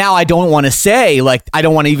 And now I don't want to say, like, I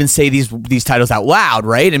don't want to even say these titles out loud,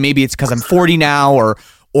 right? And maybe it's because I'm 40 now or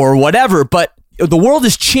whatever, but the world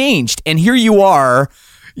has changed, and here you are,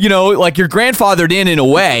 like you're grandfathered in a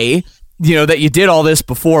way, that you did all this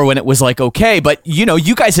before when it was like okay, but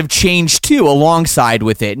you guys have changed too alongside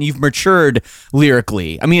with it, and you've matured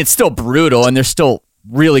lyrically. I mean, it's still brutal and there's still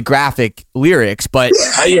really graphic lyrics, but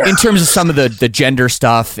in terms of some of the gender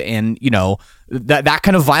stuff and that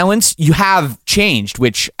kind of violence, you have changed,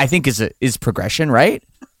 which I think is progression, right?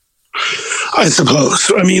 I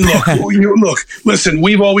suppose. I mean, listen,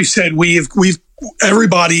 we've always said we've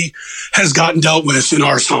everybody has gotten dealt with in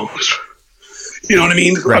our songs. You know what I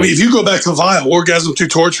mean? Right. I mean, if you go back to Vile, Orgasm Through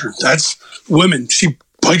Torture, that's women. She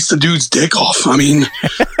bites the dude's dick off. I mean,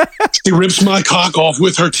 she rips my cock off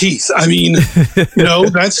with her teeth. I mean,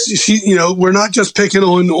 we're not just picking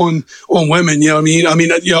on women. I mean,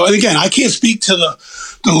 and again, I can't speak to the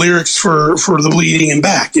lyrics for the bleeding and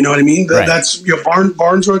back. You know what I mean? Right. That's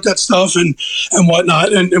Barnes wrote that stuff and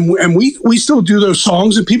whatnot, and we still do those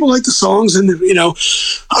songs, and people like the songs, and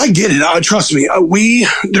I get it. Trust me.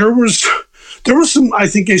 There were some, I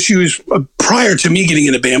think, issues prior to me getting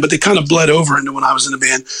in a band, but they kind of bled over into when I was in a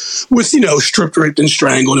band with, stripped, raped, and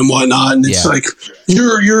strangled and whatnot. And it's like,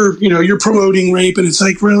 you're promoting rape, and it's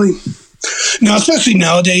like, really? Now, especially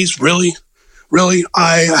nowadays, really?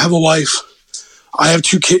 I have a wife. I have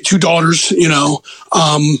two daughters,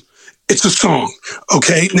 it's a song.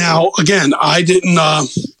 Okay. Now, again, I didn't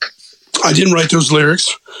write those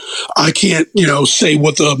lyrics. I can't, say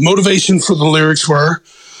what the motivation for the lyrics were.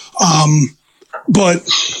 But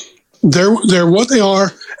they're what they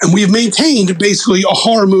are, and we've maintained basically a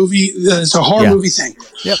horror movie that is a horror movie thing.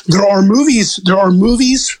 Yep. There are movies, there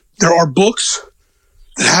are books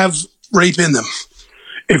that have rape in them.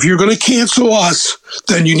 if you're going to cancel us,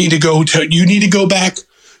 then you need to go back.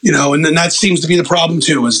 And then that seems to be the problem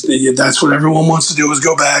too, is that's what everyone wants to do, is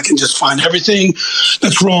go back and just find everything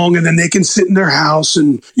that's wrong. And then they can sit in their house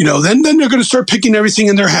and, then they're going to start picking everything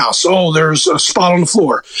in their house. Oh, there's a spot on the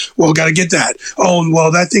floor. Well, got to get that. Oh,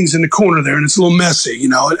 well, that thing's in the corner there and it's a little messy,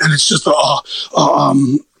 and it's just an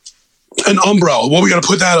umbrella. Well, we got to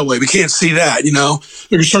put that away. We can't see that, They're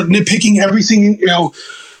going to start nitpicking everything,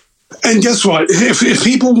 And guess what? If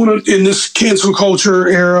people want to, in this cancel culture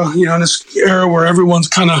era, in this era where everyone's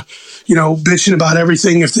kind of, bitching about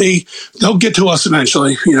everything, they'll get to us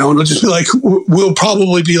eventually, and it'll just be like, we'll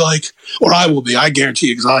probably be like, or I will be, I guarantee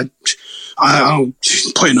you, because I don't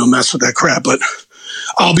play no mess with that crap, but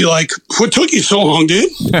I'll be like, what took you so long,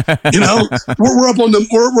 dude? We're up on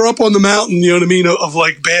the mountain, you know what I mean, of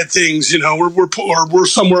like bad things, we're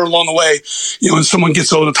somewhere along the way, and someone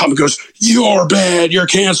gets over the top and goes, you're bad, you're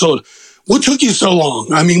canceled. What took you so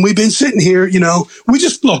long? I mean, we've been sitting here, we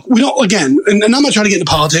just look, we don't, again, and I'm not trying to get into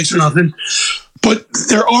politics or nothing, but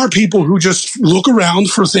there are people who just look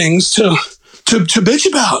around for things to bitch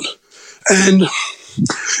about. And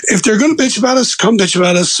if they're going to bitch about us, come bitch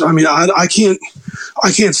about us. I mean, I can't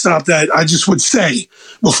stop that. I just would say,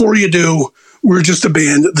 before you do, we're just a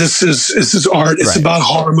band. This is art. It's about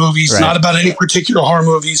horror movies, not about any particular horror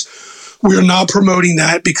movies. We're not promoting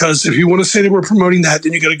that, because if you want to say that we're promoting that,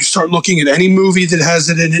 then you got to start looking at any movie that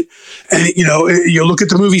has it in it. And, you look at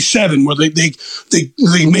the movie Seven, where they make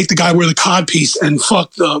the guy wear the codpiece and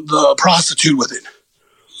fuck the prostitute with it.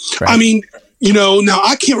 Right. I mean, now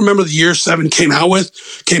I can't remember the year Seven came out,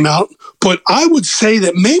 but I would say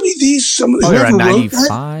that maybe some of around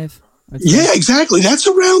 95. Yeah, exactly. That's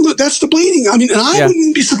the bleeding. I mean, and I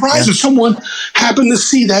wouldn't be surprised if someone happened to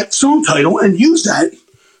see that song title and use that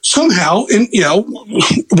somehow, in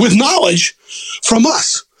with knowledge from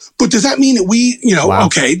us. But does that mean that we,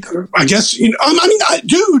 okay, I guess, dude,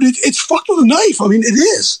 it's fucked with a knife. I mean, it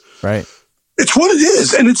is. Right. It's what it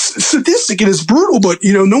is, and it's sadistic and it's brutal. But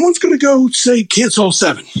no one's going to go say cancel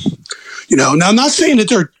Seven. Now I'm not saying that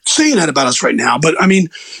they're saying that about us right now, but I mean,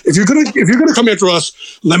 if you're gonna come after us,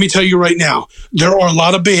 let me tell you right now, there are a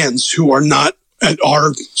lot of bands who are not at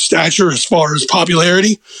our stature as far as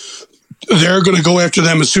popularity. They're going to go after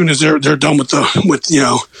them as soon as they're done with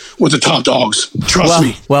the top dogs. Trust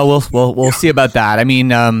me. Well, we'll see about that. I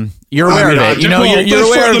mean, you're aware of it.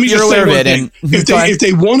 You're aware of it. And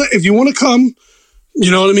if you want to come,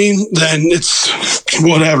 you know what I mean. Then it's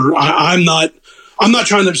whatever. I'm not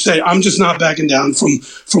trying to say. I'm just not backing down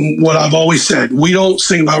from what I've always said. We don't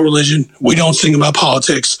sing about religion. We don't sing about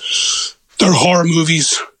politics. They're horror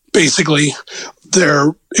movies, basically.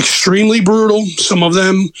 They're extremely brutal. Some of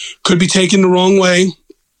them could be taken the wrong way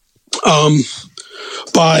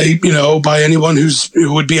by anyone who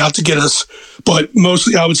would be out to get us. But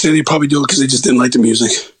mostly, I would say they probably do it because they just didn't like the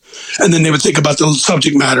music. And then they would think about the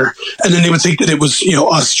subject matter, and then they would think that it was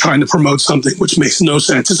us trying to promote something, which makes no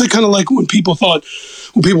sense. It's kind of like when people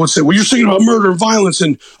would say, well, you're singing about murder and violence,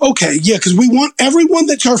 and okay, yeah, because we want everyone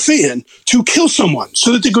that's our fan to kill someone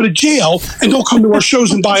so that they go to jail and don't come to our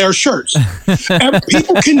shows and buy our shirts.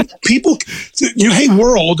 Hey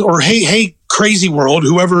world, or hey crazy world,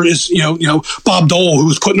 whoever is, Bob Dole,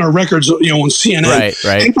 who's putting our records, on CNN.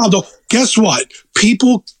 Right. Hey, Bob Dole, guess what?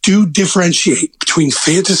 People do differentiate between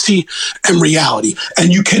fantasy and reality,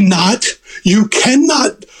 and you cannot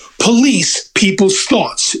police people's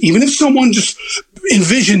thoughts. Even if someone just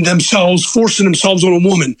envisioned themselves forcing themselves on a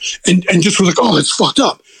woman and just was like, oh, that's fucked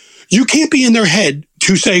up. You can't be in their head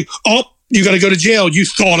to say, oh, you got to go to jail. You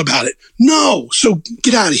thought about it. No. So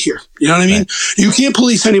get out of here. You know what I mean? Right. You can't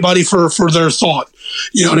police anybody for their thought.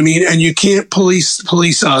 You know what I mean? And you can't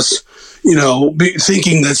police us,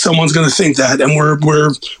 thinking that someone's going to think that, and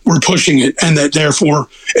we're pushing it, and that therefore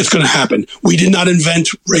it's going to happen. We did not invent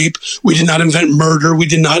rape. We did not invent murder. We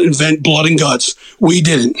did not invent blood and guts. We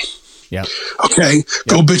didn't. Yeah. Okay. Yep.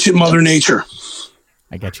 Go bitch at Mother Nature.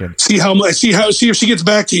 I get you. See if she gets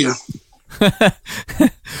back to you.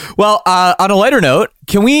 Well, on a lighter note,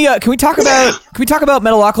 can we talk about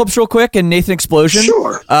Metalocalypse real quick and Nathan Explosion?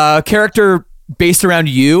 Sure. Character based around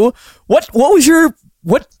you. What was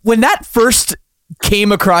when that first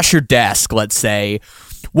came across your desk, let's say,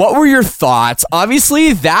 what were your thoughts?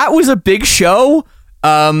 Obviously, that was a big show,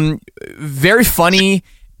 very funny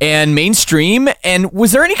and mainstream. And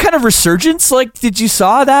was there any kind of resurgence? Like, did you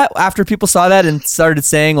saw that after people saw that and started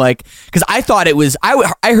saying, like, because I thought it was, I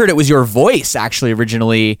heard it was your voice actually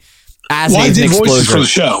originally as I Nathan did voices Explosion. for the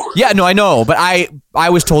show. Yeah, no, I know, but I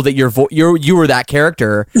was told that you were that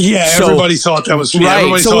character. Yeah, So- everybody thought that was me. Right,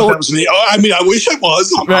 Everybody so- thought that was me. Oh, I mean, I wish I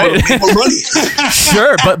was. I'm Right. right. Make more money.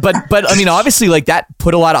 Sure, but I mean, obviously, like that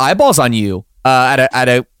put a lot of eyeballs on you at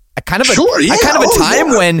a kind of a Sure, yeah. a kind of a time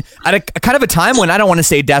yeah. when at a kind of a time when I don't want to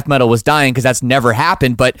say death metal was dying because that's never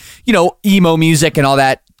happened, but you know, emo music and all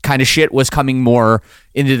that kind of shit was coming more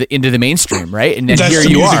into the mainstream, right? And then That's here the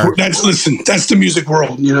you music, are. That's the music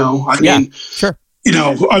world. You know, I Yeah, mean, sure. you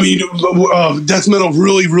know, I mean, death metal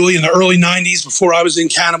really in the early '90s. Before I was in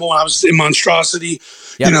Cannibal, I was in Monstrosity.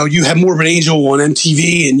 Yep. You know, you had More of an Angel on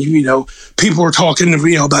MTV, and you know, people were talking,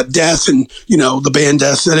 you know, about Death and you know the band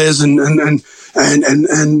Death that is, and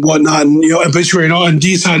whatnot, and you know, Obituary and all, and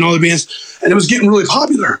D-Side and all the bands, and it was getting really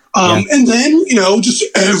popular. And then you know, just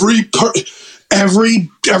every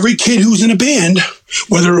kid who was in a band,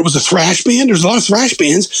 whether it was a thrash band, there's a lot of thrash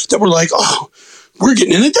bands that were like, oh, we're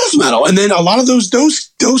getting into death metal, and then a lot of those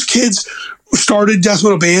kids started death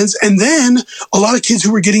metal bands, and then a lot of kids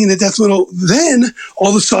who were getting into death metal, then all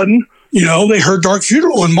of a sudden, you know, they heard Dark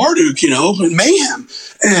Funeral and Marduk, you know, and Mayhem,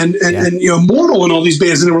 and you know, Mortal and all these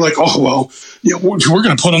bands, and they were like, oh well, you know, we're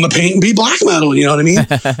going to put on the paint and be black metal, you know what I mean?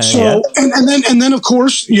 So, and then of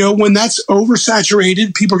course, you know, when that's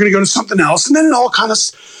oversaturated, people are going to go to something else, and then it all kind of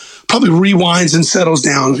probably rewinds and settles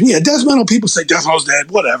down. Yeah, death metal people say death metal's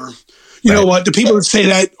dead, whatever. You know what? The people that say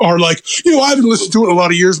that are like, you know, I haven't listened to it in a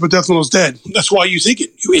lot of years, but death metal's dead. That's why you think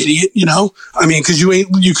it, you idiot. You know, I mean, because you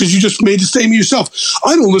just made the statement yourself.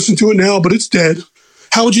 I don't listen to it now, but it's dead.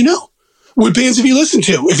 How would you know? What bands have you listened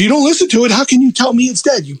to? If you don't listen to it, how can you tell me it's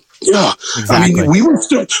dead? Yeah, Exactly. I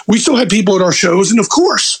mean, we still had people at our shows, and of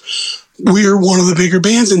course, we're one of the bigger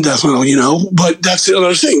bands in death metal. You know, but that's the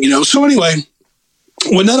other thing. You know, so anyway.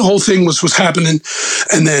 When that whole thing was happening,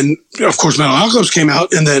 and then of course Metal Alchemist came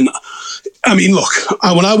out, and then I mean, look,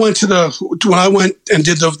 when I went and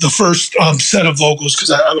did the first set of vocals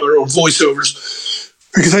or voiceovers,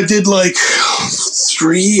 because I did like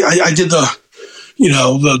three. I did the you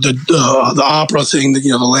know the opera thing, that you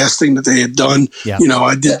know the last thing that they had done. Yeah. You know,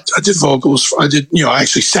 I did vocals. I did I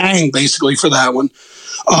actually sang basically for that one.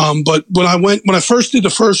 But when I first did the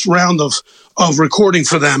first round of recording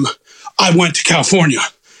for them, I went to California,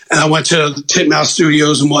 and I went to the Titmouse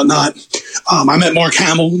Studios and whatnot. I met Mark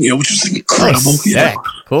Hamill, you know, which was incredible. Sick.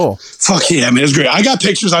 Cool. Fuck yeah, man, it was great. I got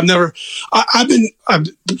pictures. Side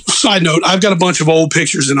note, I've got a bunch of old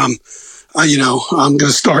pictures, and I'm going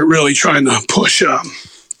to start really trying to push,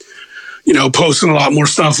 posting a lot more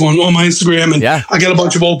stuff on my Instagram. And I got a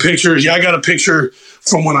bunch of old pictures. Yeah, I got a picture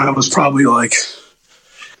from when I was probably like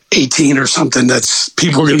 18 or something. That's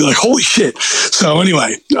people are going to be like, holy shit. So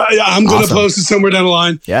anyway, I'm going to post it somewhere down the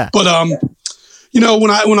line. Yeah. But, when I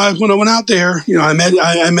went out there, you know, I met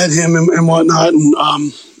him and whatnot. And,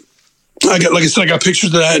 I got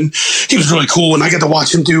pictures of that, and he was really cool. And I got to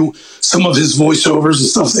watch him do some of his voiceovers and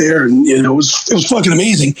stuff there. And, you know, it was fucking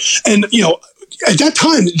amazing. And, you know, at that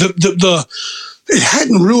time, it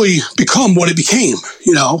hadn't really become what it became,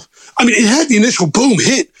 you know. I mean, it had the initial boom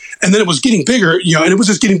hit, and then it was getting bigger, you know, and it was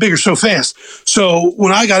just getting bigger so fast. So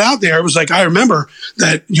when I got out there, it was like, I remember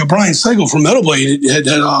that, you know, Brian Segal from Metal Blade had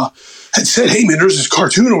said, hey man, there's this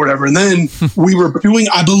cartoon or whatever. And then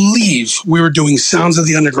I believe we were doing Sounds of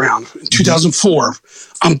the Underground in 2004.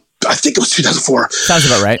 I think it was 2004. Sounds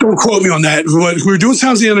about right. Don't quote me on that. We were doing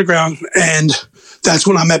Sounds of the Underground, and that's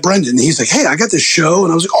when I met Brendan. He's like, hey, I got this show.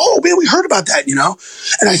 And I was like, oh man, we heard about that, you know?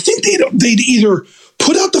 And I think they'd either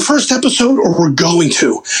put out the first episode or were going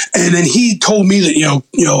to. And then he told me that,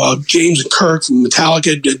 James and Kirk from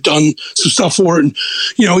Metallica had done some stuff for it. And,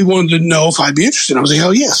 you know, he wanted to know if I'd be interested. I was like,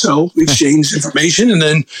 hell yeah. So we exchanged information. And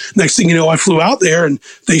then next thing you know, I flew out there, and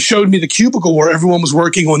they showed me the cubicle where everyone was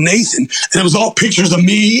working on Nathan. And it was all pictures of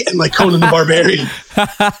me and like Conan the Barbarian.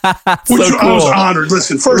 Which so cool. I was honored.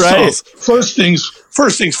 Listen, first things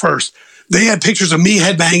first. They had pictures of me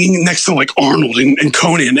headbanging next to like Arnold and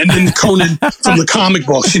Conan, and then Conan from the comic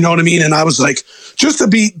books, you know what I mean? And I was like, let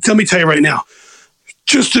me tell you right now,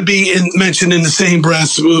 just to be mentioned in the same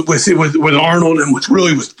breath with Arnold and with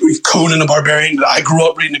Conan the Barbarian. I grew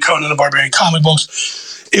up reading the Conan the Barbarian comic books.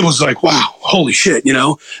 It was like, wow, holy shit, you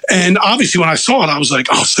know? And obviously when I saw it, I was like,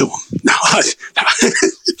 oh, sue him. No, I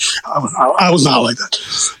was not like that.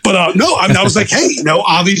 But no, I was like, hey, you know,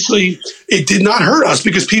 obviously it did not hurt us,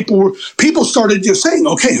 because people started just saying,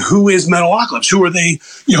 okay, who is Metalocalypse? Who are they,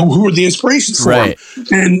 you know, who are the inspirations for him?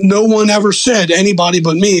 And no one ever said anybody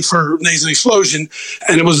but me for Nathan Explosion.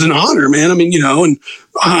 And it was an honor, man. I mean, you know, and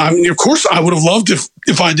of course I would have loved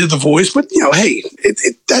if I did the voice, but you know, hey,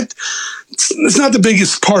 it's not the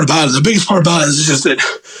biggest part about it. The biggest part about it is just that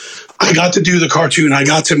I got to do the cartoon. I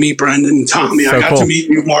got to meet Brendan and Tommy. I got to meet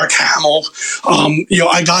Mark Hamill.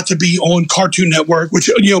 I got to be on Cartoon Network, which,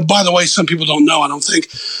 by the way, some people don't know, I don't think.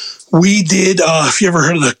 We did, if you ever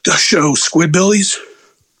heard of the show Squidbillies?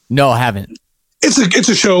 No, I haven't. It's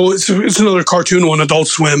a show. It's another cartoon on Adult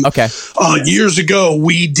Swim. Okay. Years ago,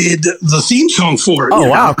 we did the theme song for it. Oh,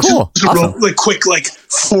 wow, cool. It's awesome. Real quick,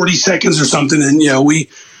 40 seconds or something. And,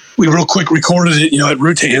 we real quick recorded it, at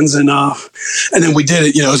Rutan's, and then we did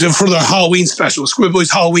it, it was for the Halloween special,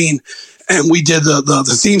 Squidbillies Halloween, and we did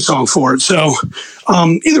the theme song for it. So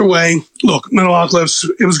either way, look, Metalocalypse,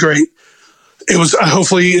 it was great. It was,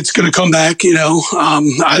 hopefully it's going to come back,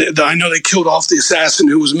 I know they killed off the assassin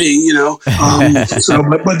who was me,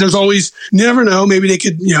 but there's always, you never know, maybe they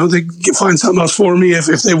could, they could find something else for me if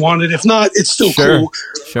they wanted. If not, it's still cool.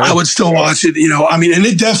 Sure. I would still watch it, and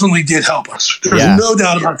it definitely did help us. There's no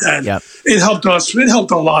doubt about that. Yep. It helped us. It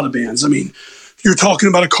helped a lot of bands. I mean, you're talking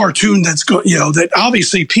about a cartoon that's that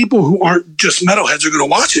obviously people who aren't just metalheads are going to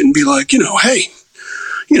watch it and be like, hey,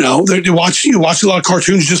 you watch a lot of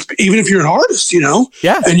cartoons, just even if you're an artist,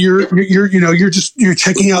 and you're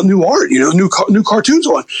checking out new art, new cartoons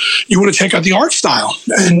on. You want to check out the art style,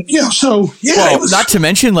 and Well, not to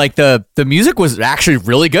mention, the music was actually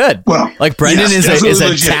really good. Well, Brendan is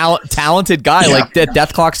a talented guy. Yeah. Like that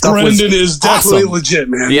Death Clock stuff. Brendan is definitely awesome. legit,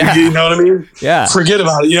 man. Yeah. You know what I mean? Yeah. Forget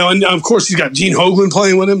about it. And of course he's got Gene Hoglan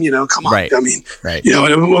playing with him. Come on. Right. I mean, right.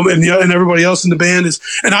 And everybody else in the band is.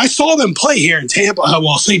 And I saw them play here in Tampa.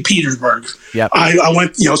 St. Petersburg. Yep. I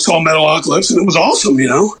went, saw Metalocalypse, and it was awesome.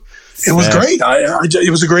 It was great.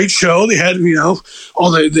 It was a great show. They had,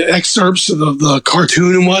 all the excerpts of the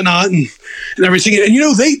cartoon and whatnot, and everything. And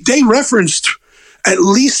they referenced at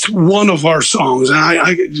least one of our songs.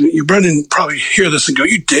 And Brendan probably hear this and go,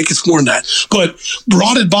 "You dick, it's more than that." But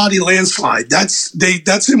 "Rotted Body Landslide," that's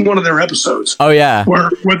in one of their episodes. Oh yeah,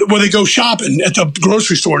 where they go shopping at the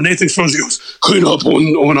grocery store, and Nathan Exposure goes, "Clean up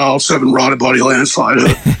on aisle 7, Rotted Body Landslide,"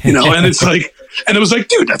 and it's like. And it was like,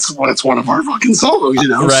 dude, that's one of our fucking songs,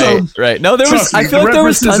 Right. No, I feel like there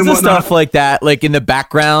was tons of stuff like that, like in the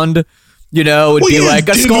background. It would be like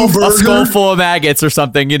a skull full of maggots or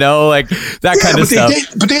something, like that kind of stuff.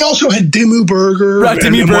 But they also had Dimmu Burger. Right,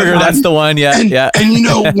 Dimmu Burger, that's the one, yeah. And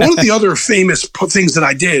one of the other famous things that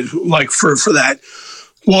I did, like for that,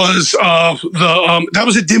 was that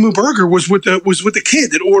was at Dimmu Burger was with the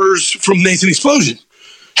kid that orders from Nathan Explosion.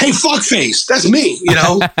 Hey, fuckface, that's me,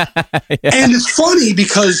 Yeah. And it's funny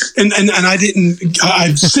because, and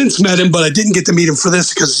I've since met him, but I didn't get to meet him for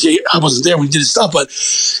this because I wasn't there when he did his stuff. But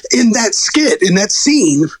in that skit, in that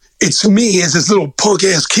scene, it's me as this little punk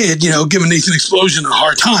ass kid, giving Nathan Explosion a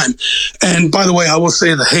hard time. And by the way, I will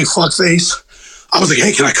say the hey, fuckface. I was like,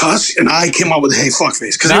 "Hey, can I cuss?" And I came up with a "Hey,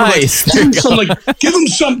 fuckface," because nice. give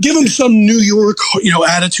him some New York,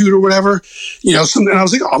 attitude or whatever, something. And I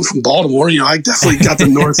was like, "Oh, I'm from Baltimore, I definitely got the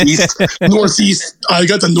northeast. I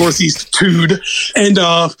got the northeast tude," and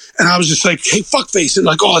I was just like, "Hey, fuckface," and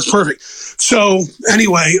like, "Oh, that's perfect." So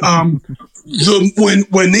anyway, when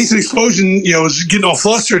Nathan Explosion, was getting all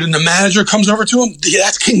flustered, and the manager comes over to him,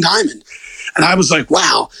 that's King Diamond, and I was like,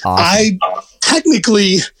 "Wow, awesome. I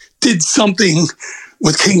technically did something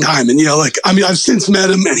with King Diamond, I've since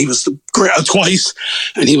met him, and he was great twice,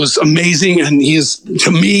 and he was amazing, and he is,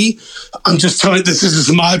 to me, I'm just telling you, this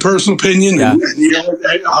is my personal opinion, and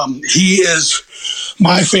he is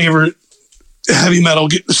my favorite heavy metal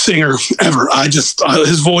singer ever.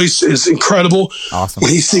 His voice is incredible. Awesome.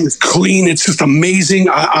 When he sings clean, it's just amazing.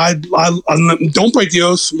 I Don't Break the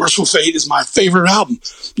Oath, Merciful Fate is my favorite album,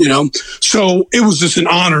 So it was just an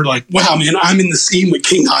honor, like, wow, man, I'm in the scene with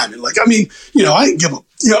King Diamond. Like, I didn't give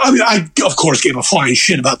I of course gave a flying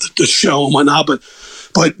shit about the show and whatnot, but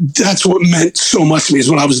that's what meant so much to me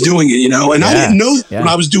is when I was doing it, and I didn't know that when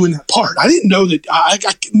I was doing that part. I didn't know that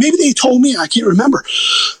maybe they told me, I can't remember.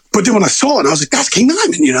 But then when I saw it, I was like, that's King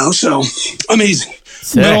Diamond, so amazing.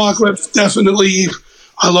 Metalocalypse, definitely.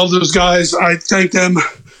 I love those guys. I thank them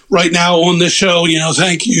right now on this show.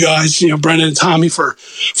 Thank you guys, Brendan and Tommy for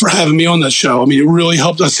having me on this show. It really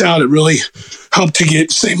helped us out. It really helped to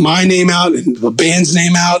say my name out and the band's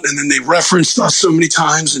name out. And then they referenced us so many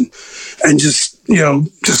times and just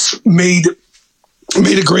made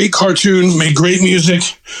a great cartoon, made great music,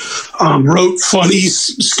 wrote funny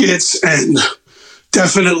skits, and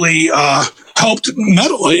definitely helped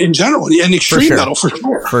metal in general and extreme metal for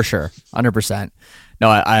sure. For sure. 100%. No,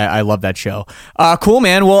 I love that show. Cool,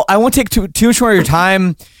 man. Well, I won't take too much more of your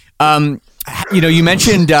time. You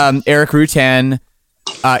mentioned Eric Rutan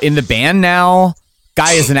in the band now.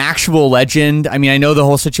 Guy is an actual legend. I know the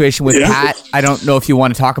whole situation with Pat. I don't know if you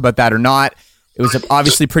want to talk about that or not. it was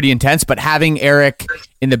obviously pretty intense, but having Eric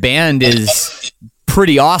in the band is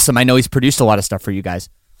pretty awesome. I know he's produced a lot of stuff for you guys.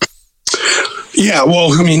 Yeah,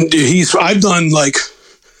 well, I mean, I've done like,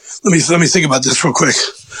 let me think about this real quick.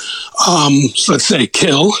 So let's say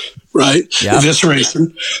Kill, right? Yeah.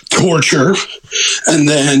 Evisceration, Torture, and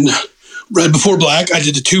then Red Before Black. I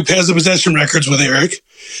did the 2 Pairs of Possession records with Eric,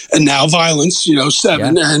 and now Violence,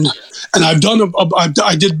 7. Yeah. And I've done,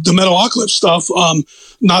 I did the Metalocalypse stuff.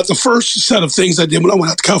 Not the first set of things I did when I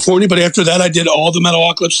went out to California, but after that, I did all the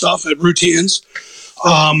Metalocalypse stuff at Routines.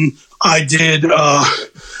 I did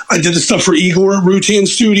the stuff for Igor at Routine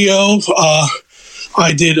Studio.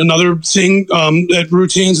 I did another thing at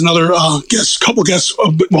Routines, another couple guest,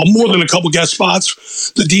 more than a couple guest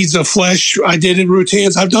spots. The Deeds of Flesh I did at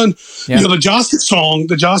Routines. I've done, the Justice song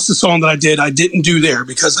that I didn't do there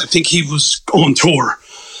because I think he was on tour.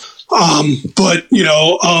 But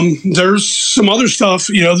there's some other stuff,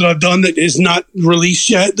 that I've done that is not released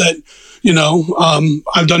yet that,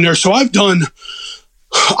 I've done there. So I've done,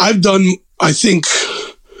 I think,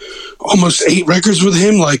 almost 8 records with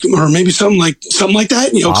him, or maybe something like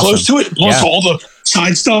that, awesome. Close to it, plus all the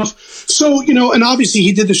side stuff. So, and obviously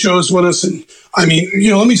he did the shows with us. And I mean,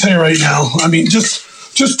 let me tell you right now, I mean,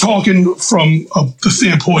 just talking from the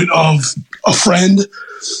standpoint of a friend,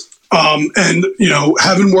 and,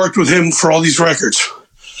 having worked with him for all these records,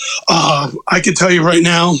 I could tell you right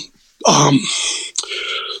now,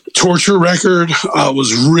 Torture record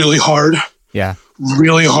was really hard. Yeah.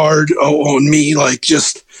 Really hard on me, like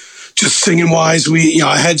just singing wise.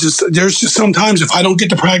 There's just sometimes if I don't get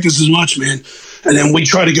to practice as much, man, and then we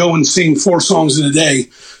try to go and sing 4 songs in a day,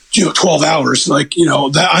 12 hours,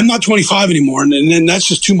 that I'm not 25 anymore. And then that's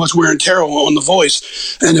just too much wear and tear on the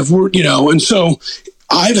voice. And if we're, and so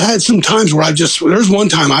I've had some times where there's one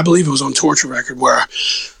time, I believe it was on Torture record where,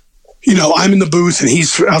 I'm in the booth and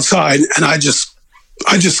he's outside and I just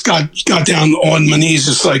got down on my knees,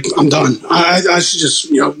 just like, I'm done. I should just,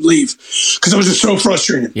 leave. Because I was just so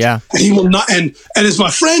frustrated. Yeah. And he will not, and as my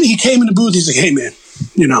friend, he came in the booth, he's like, hey man,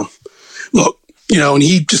 look, and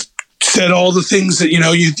he just said all the things that,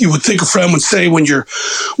 you would think a friend would say when you're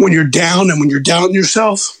down and when you're doubting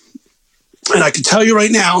yourself. And I can tell you right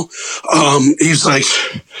now, he's like,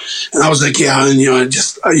 and I was like, yeah. And,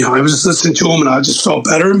 I was just listening to him and I just felt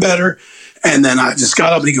better and better. And then I just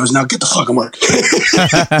got up and he goes, now get the fucking work.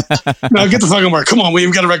 Now get the fucking work. Come on, we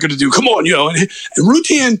even got a record to do. Come on, And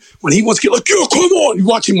Routine, when he wants to get like, yo, come on. You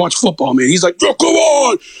watch him watch football, man. He's like, yo, come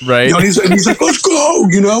on. Right. And he's like, let's go,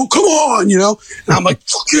 come on, And I'm like,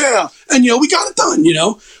 fuck yeah. And, we got it done,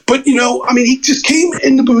 But, I mean, he just came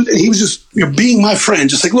in the booth and he was just being my friend.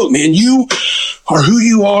 Just like, look, man, you are who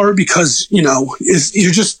you are because,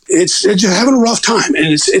 you're just having a rough time. And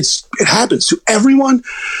it happens to everyone.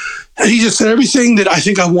 And he just said everything that I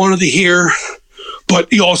think I wanted to hear, but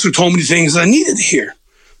he also told me things that I needed to hear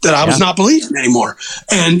that I was not believing anymore.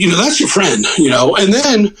 And, that's your friend, And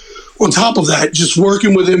then on top of that, just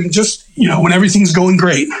working with him, just, when everything's going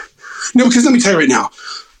great. Because let me tell you right now,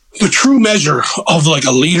 the true measure of like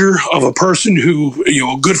a leader, of a person who,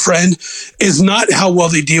 a good friend, is not how well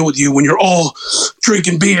they deal with you when you're all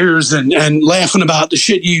drinking beers and laughing about the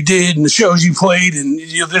shit you did and the shows you played and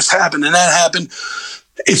this happened and that happened.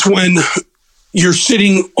 It's when you're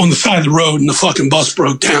sitting on the side of the road and the fucking bus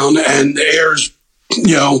broke down and the air's,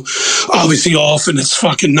 obviously off and it's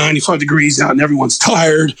fucking 95 degrees out and everyone's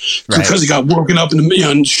tired because he got woken up in the,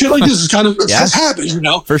 and shit like this is kind of has happened,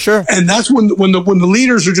 For sure. And that's when the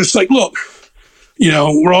leaders are just like, look,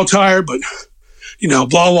 we're all tired, but blah,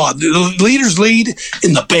 blah. The leaders lead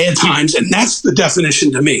in the bad times. And that's the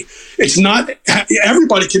definition to me. It's not,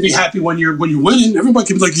 everybody can be happy when you're winning. Everybody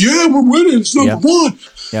can be like, yeah, we're winning. It's number one.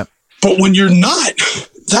 Yep. But when you're not,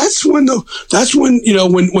 that's when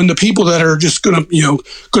the people that are just going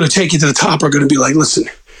to take you to the top are going to be like, listen,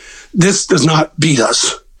 this does not beat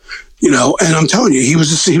us. And I'm telling you,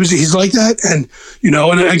 he's like that. And,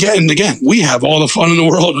 and again, we have all the fun in the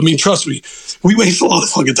world. I mean, trust me, we waste a lot of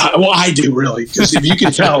fucking time. Well, I do really. Because if you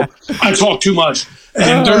can tell, I talk too much.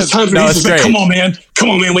 And there's times when he's just like, come on,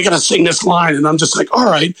 man, we got to sing this line. And I'm just like, all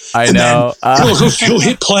right. I know. He'll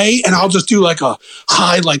hit play and I'll just do like a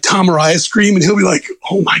high, like Tom Araya scream. And he'll be like,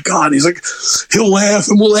 oh my God. He's like, he'll laugh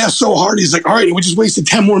and we'll laugh so hard. He's like, all right, we just wasted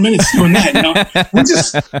 10 more minutes doing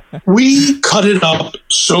that. We cut it up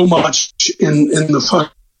so much in the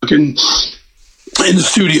fucking in the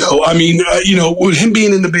studio. I mean, with him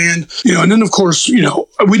being in the band, and then of course, we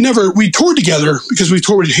toured together because we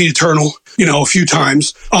toured with Hate Eternal, a few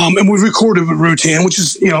times. And we recorded with Rutan, which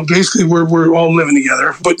is, basically where we're all living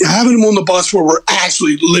together. But having him on the bus where we're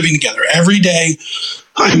actually living together every day.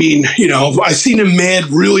 I mean, I seen him mad,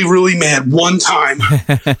 really, really mad one time.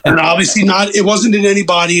 And obviously it wasn't in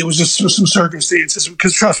anybody. It was just some circumstances.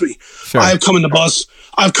 Because trust me, sure. I've come in the bus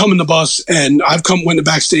and went to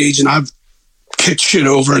backstage and I've kicked shit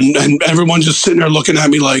over and everyone's just sitting there looking at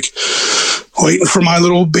me like waiting for my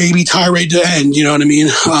little baby tirade to end. You know what I mean?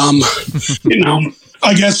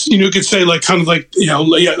 I guess, you could say like, kind of like,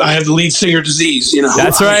 I have the lead singer disease,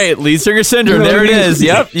 That's right. Lead singer syndrome. There it is.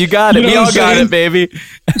 Yep. You got it. We all got it, baby.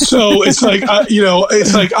 So it's like, I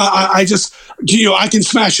just, I can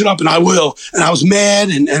smash it up and I will. And I was mad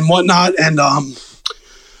and whatnot. And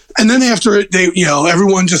then after it,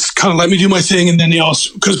 everyone just kind of let me do my thing. And then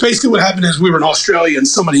because basically what happened is we were in Australia and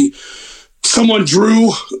someone drew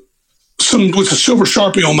with a silver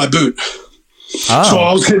Sharpie on my boot. Oh. So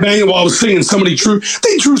I was banging while I was singing. They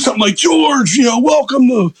drew something like George, welcome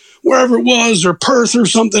to wherever it was, or Perth or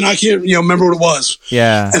something. I can't, remember what it was.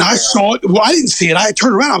 Yeah. And I saw it. Well, I didn't see it. I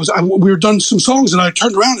turned around. We were done some songs, and I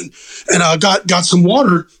turned around and got some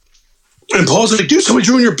water. And Paul's like, dude, somebody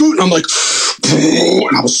drew in your boot. And I'm like,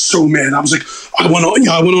 and I was so mad. I was like, I went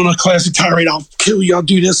on a classic tirade. I'll kill you. I'll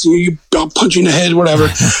do this. I'll punch you in the head, whatever.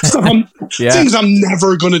 Things I'm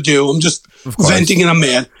never going to do. I'm just venting and I'm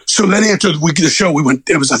mad. So then after the show, we went,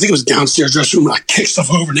 I think it was downstairs dressing room. And I kicked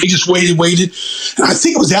stuff over and they just waited. And I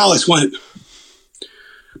think it was Alex went,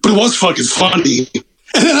 but it was fucking funny.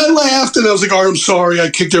 And then I laughed and I was like, I'm sorry. I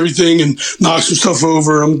kicked everything and knocked some stuff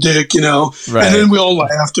over. I'm a dick, Right. And then we all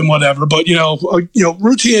laughed and whatever. But,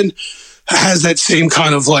 Rutan has that same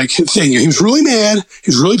kind of like thing. He was really mad. He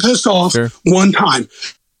was really pissed off one time.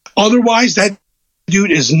 Otherwise, that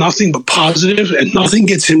dude is nothing but positive and nothing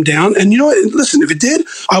gets him down. And you know what? Listen, if it did,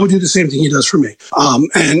 I would do the same thing he does for me.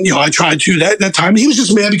 And I tried to that time. He was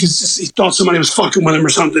just mad because he thought somebody was fucking with him or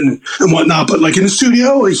something and whatnot. But like in the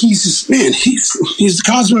studio, he's just, man, he's the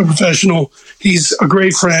consummate professional. He's a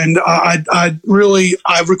great friend. I've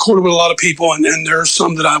recorded with a lot of people and there are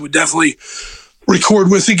some that I would definitely record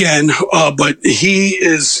with again. But he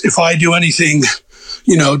is, if I do anything,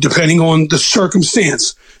 depending on the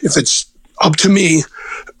circumstance, if it's up to me,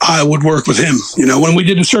 I would work with him. When we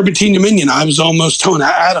did the Serpentine Dominion, I was almost telling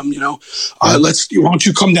Adam, why don't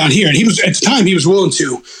you come down here? And he was, at the time, he was willing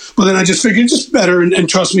to. But then I just figured just better. And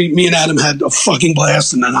trust me, me and Adam had a fucking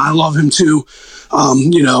blast. And then I love him too.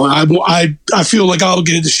 I feel like I'll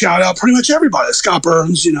get to shout out pretty much everybody. Scott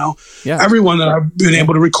Burns, everyone that I've been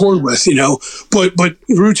able to record with, But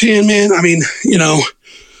Rutan, man, I mean,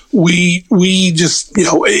 we just,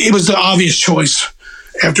 it was the obvious choice.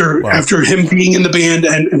 After him being in the band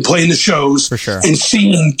and playing the shows, for sure, and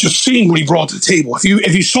seeing what he brought to the table.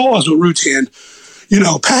 If you saw us with Rutan,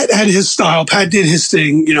 Pat had his style. Pat did his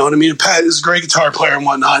thing. You know what I mean? Pat is a great guitar player and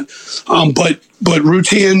whatnot. But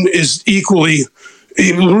Rutan is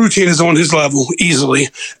Rutan is on his level easily,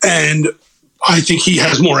 and I think he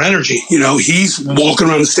has more energy. He's walking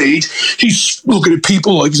around the stage. He's looking at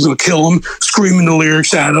people like he's going to kill them, screaming the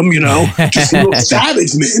lyrics at them, Just, he looks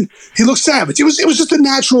savage, man. He looks savage. It was just a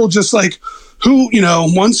natural, just like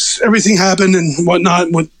once everything happened and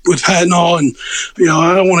whatnot with Pat and all, and,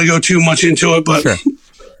 I don't want to go too much into it, but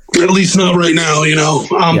at least not right now,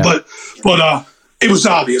 But it was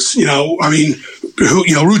obvious, I mean,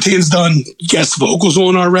 Rutan's done guest vocals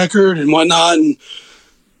on our record and whatnot, and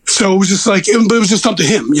so it was just like, but it was just up to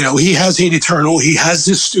him. He has Hate Eternal. He has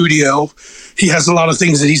his studio. He has a lot of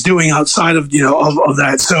things that he's doing outside of, of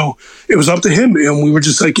that. So it was up to him. And we were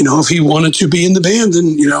just like, if he wanted to be in the band,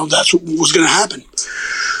 then, that's what was going to happen.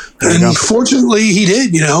 And fortunately he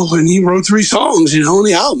did, and he wrote 3 songs, on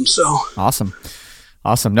the album. So awesome.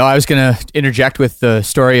 No, I was going to interject with the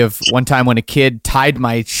story of one time when a kid tied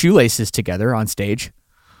my shoelaces together on stage.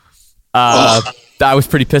 I was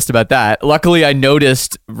pretty pissed about that. Luckily, I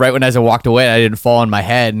noticed right when as I walked away, I didn't fall on my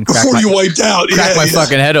head and cracked my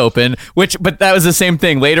fucking head open. But that was the same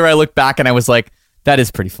thing. Later, I looked back and I was like, "That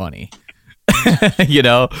is pretty funny." There's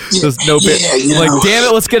no like, damn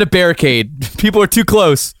it, let's get a barricade. People are too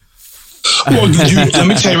close. Well, let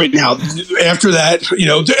me tell you right now. After that,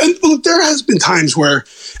 there has been times where,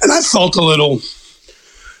 and I felt a little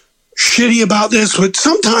shitty about this, but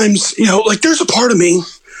sometimes, there's a part of me.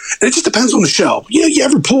 And it just depends on the show. You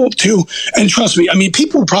ever pull up to, and trust me, I mean,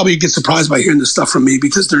 people will probably get surprised by hearing this stuff from me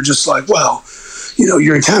because they're just like, well,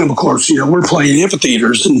 you're in Cannibal Corpse. We're playing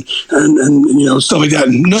amphitheaters and stuff like that.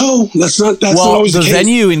 And no, that's not always the case.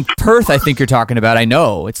 Venue in Perth, I think you're talking about. I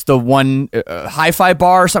know it's the one hi-fi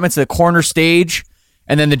bar or something. It's the corner stage,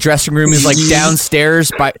 and then the dressing room is like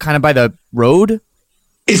downstairs, by the road.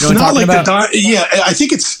 It's not like yeah. I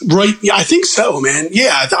think it's right. Yeah, I think so, man.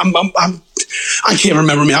 Yeah, I can't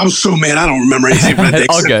remember, man. I was so mad. I don't remember anything from that day.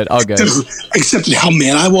 All good. Except how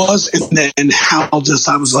mad I was, and how I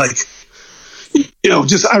was like.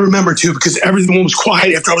 I remember too, because everyone was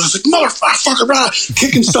quiet after I was just like, motherfucker,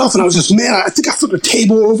 kicking stuff. And I was just, man, I think I flipped a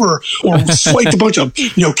table over or swiped a bunch of,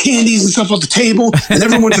 candies and stuff off the table. And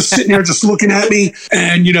everyone just sitting there just looking at me.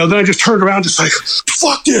 And, then I just turned around just like,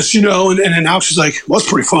 fuck this, and then Alex was like, well, that's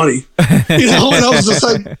pretty funny. And I was just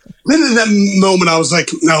like, then in that moment, I was like,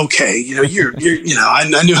 okay,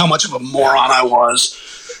 I knew how much of a moron I was.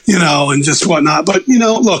 And just whatnot. But,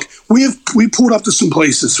 look, we pulled up to some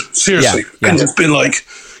places, seriously. Yeah. And it's been like,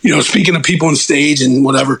 speaking of people on stage and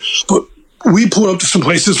whatever, but we pulled up to some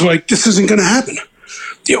places like, this isn't going to happen.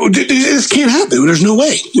 This can't happen. There's no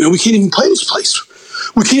way. We can't even play this place.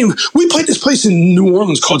 We played this place in New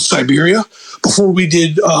Orleans called Siberia before we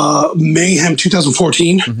did Mayhem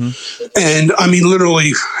 2014. Mm-hmm. And I mean,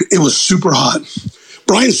 literally, it was super hot.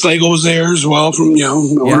 Brian Slagle was there as well from,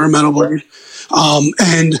 Order of Metal Blade.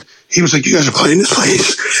 And he was like, you guys are playing this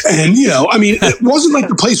place. And, it wasn't like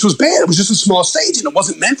the place was bad. It was just a small stage and it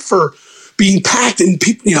wasn't meant for being packed and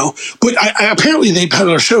people, but apparently they had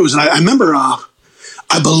other shows. And I remember, I'm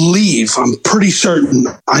pretty certain,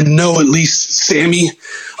 I know at least Sammy,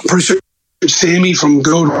 I'm pretty certain Sammy from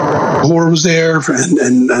Go Horror was there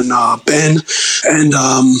and Ben. And,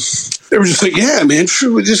 they were just like, yeah, man,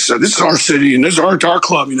 sure, this is our city and this is our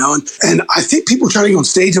club, and I think people were trying to go on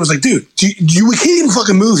stage. I was like, dude, we can't even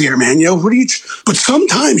fucking move here, man. But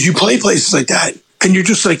sometimes you play places like that and you're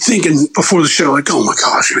just like thinking before the show, like, oh my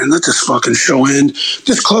gosh, man, let this fucking show end.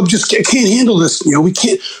 This club just can't handle this. We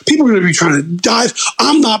can't, people are going to be trying to dive.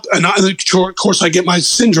 I'm not, and of course I get my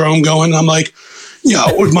syndrome going. I'm like,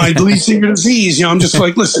 with my lead singer disease, I'm just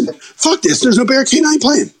like, listen, fuck this. There's no barricade. I ain't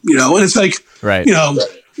playing, and it's like, right.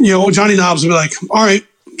 Johnny Knobs will be like, all right,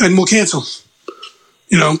 and we'll cancel.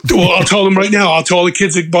 Well, I'll tell them right now. I'll tell all the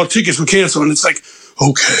kids that bought tickets, we'll cancel. And it's like,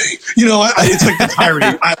 okay. It's like the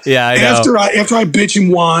tyranny. I know. After I bitch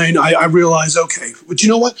and whine, I realize, okay. But you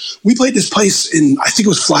know what? We played this place in, I think it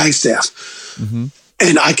was Flagstaff. Mm-hmm.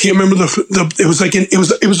 And I can't remember it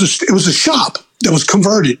was a shop that was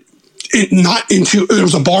converted. There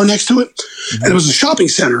was a bar next to it, mm-hmm. and it was a shopping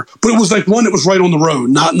center, but it was like one that was right on the road,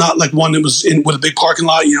 not like one that was with a big parking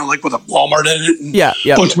lot, like with a Walmart in it, and a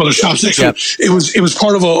bunch of other shops next to it. It was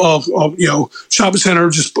part of a shopping center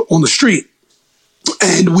just on the street,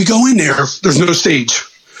 and we go in there. There's no stage.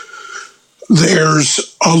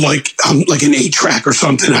 There's like an 8-track or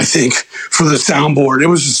something, I think, for the soundboard. It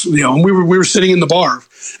was just, and we were sitting in the bar.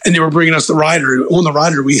 And they were bringing us the rider. On the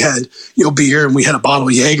rider, we had, beer and we had a bottle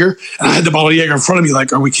of Jaeger. And I had the bottle of Jaeger in front of me,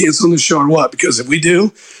 like, are we canceling the show or what? Because if we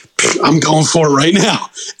do, I'm going for it right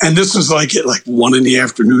now. And this was like at 1 PM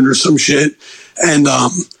or some shit. And,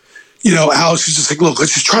 Alex was just like, look,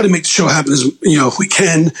 let's just try to make the show happen as, if we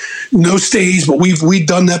can. No stage, but we've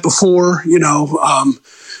done that before,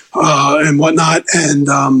 and whatnot. And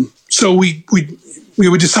so we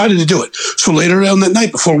decided to do it. So later on that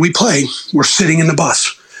night before we play, we're sitting in the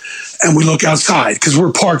bus. And we look outside because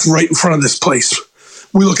we're parked right in front of this place.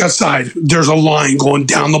 We look outside. There's a line going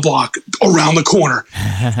down the block, around the corner.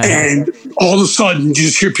 And all of a sudden, you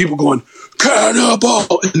just hear people going,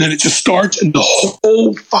 Cannibal! And then it just starts, and the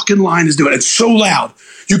whole fucking line is doing it. It's so loud.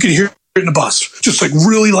 You can hear it in the bus. Just like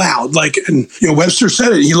really loud. And Webster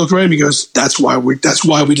said it. He looked right at me and goes, that's why we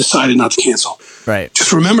decided not to cancel. Right.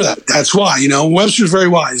 Just remember that. That's why, Webster's very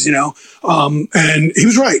wise, and he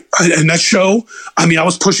was right. And that show, I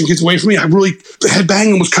was pushing kids away from me. The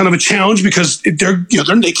headbanging was kind of a challenge because they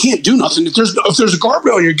can't do nothing. If there's a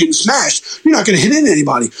guardrail and you're getting smashed, you're not going to hit into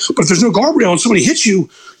anybody. But if there's no guardrail and somebody hits you,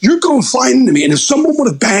 you're going flying into me. And if someone would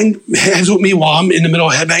have banged heads with me while I'm in the middle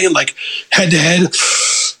of headbanging, like head to head,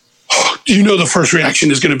 the first reaction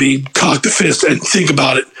is going to be cock the fist and think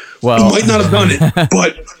about it. Well, I might not have done it,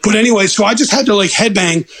 but anyway, so I just had to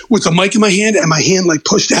headbang with the mic in my hand and my hand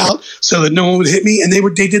pushed out so that no one would hit me. And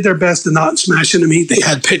they did their best to not smash into me. They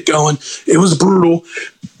had pit going. It was brutal.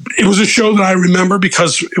 It was a show that I remember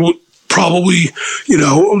because it would probably,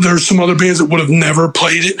 there's some other bands that would have never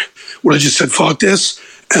played it. Would have just said, fuck this.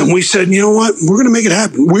 And we said, you know what? We're going to make it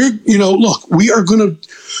happen. Look, we are going to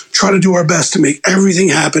try to do our best to make everything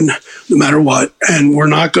happen no matter what. And we're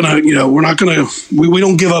not going to, we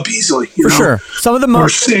don't give up easily. For sure. Some of the we're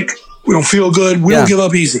sick. We don't feel good. We don't give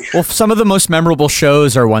up easy. Well, some of the most memorable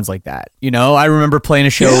shows are ones like that. You know, I remember playing a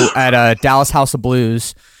show at Dallas House of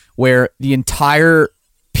Blues where the entire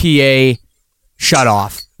PA shut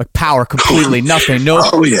off, like power completely, nothing. No,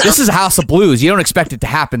 this is a House of Blues. You don't expect it to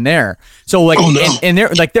happen there. So like, and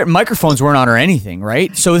their microphones weren't on or anything,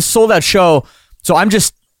 right? So it's sold out show. So I'm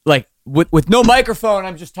just like with no microphone,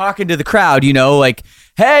 I'm just talking to the crowd, you know, like,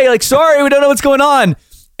 hey, like, sorry, we don't know what's going on.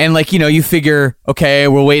 And like, you know, you figure, okay,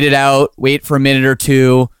 we'll wait it out, wait for a minute or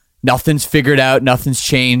two. Nothing's figured out. Nothing's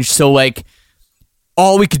changed. So like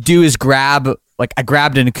all we could do is I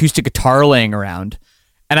grabbed an acoustic guitar laying around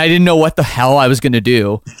and I didn't know what the hell I was going to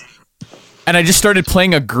do. And I just started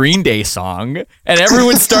playing a Green Day song and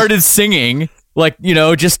everyone started singing like, you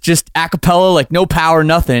know, just a cappella, like no power,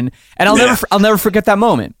 nothing. And I'll never forget that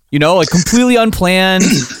moment, you know, like completely unplanned.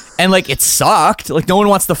 And like it sucked. Like no one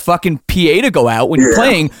wants the fucking PA to go out when you're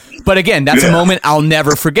playing. But again, that's a moment I'll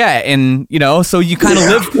never forget. And you know, so you kind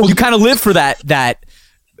of live for that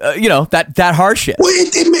you know, that hardship. Well,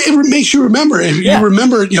 it makes you remember. You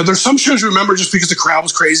remember, you know, there's some shows you remember just because the crowd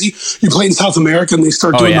was crazy. You play in South America and they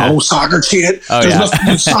start doing the whole soccer chant. There's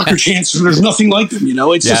nothing, soccer chants. There's nothing like them. You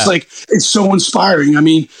know, it's just like it's so inspiring. I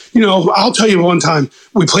mean, you know, I'll tell you one time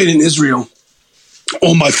we played in Israel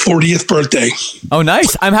on my 40th birthday. Oh,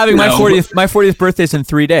 nice! I'm having my 40th birthday's in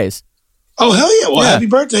 3 days. Oh hell yeah! Well, happy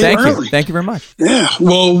birthday! Thank you very much. Yeah.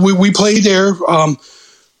 Well, we played there.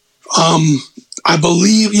 I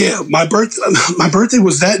believe, my birthday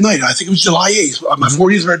was that night. I think it was July 8th, my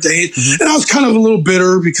 40th birthday. And I was kind of a little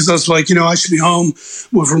bitter because I was like, you know, I should be home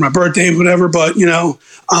for my birthday, whatever. But, you know,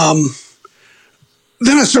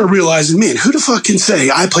 then I started realizing, man, who the fuck can say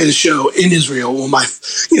I played a show in Israel on my,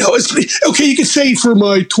 you know, it's okay. You could say for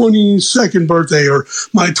my 22nd birthday or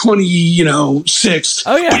my 6th.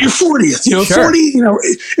 Oh, yeah. But your 40th, you know, 40, you know,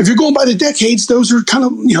 if you're going by the decades, those are kind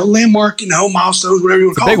of, you know, landmark, you know, milestones, whatever you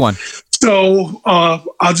want to call them. Big one. So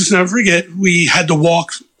I'll just never forget, we had to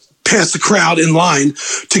walk past the crowd in line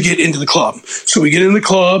to get into the club. So we get in the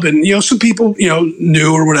club and, you know, some people, you know,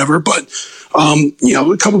 knew or whatever, but, you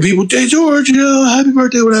know, a couple of people, hey, George, you know, happy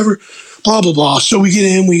birthday, whatever, blah, blah, blah. So we get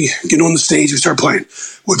in, we get on the stage and start playing.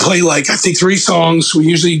 We play like, I think 3 songs. We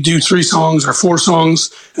usually do 3 songs or 4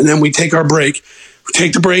 songs, and then we take our break. We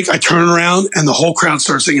take the break, I turn around, and the whole crowd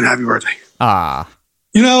starts singing happy birthday.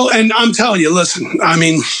 You know, and I'm telling you, listen, I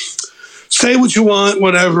mean, say what you want,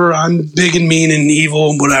 whatever. I'm big and mean and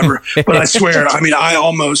evil, whatever. But I swear, I mean, I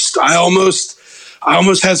almost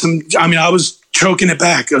had some. I mean, I was choking it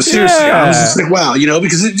back. Seriously, I was just like, wow, you know,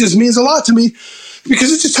 because it just means a lot to me.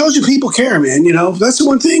 Because it just tells you people care, man. You know, that's the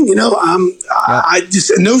one thing. You know, I just,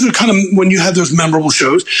 and those are kind of when you have those memorable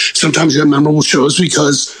shows. Sometimes you have memorable shows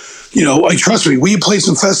because, you know, like, trust me, we played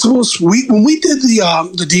some festivals. When we did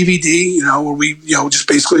the DVD, you know, where we, you know, just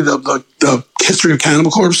basically the history of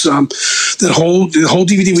Cannibal Corpse, the whole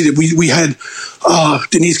DVD we did. We had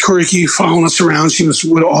Denise Kuricki following us around. She was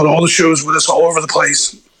with all the shows with us all over the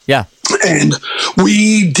place. Yeah. And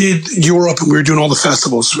we did Europe and we were doing all the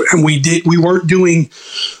festivals, and we weren't doing,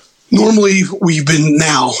 normally we've been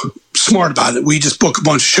now smart about it. We just book a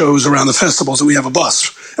bunch of shows around the festivals and we have a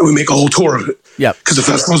bus and we make a whole tour of it. Yeah. Because the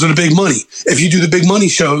festivals are the big money. If you do the big money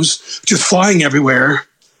shows, just flying everywhere,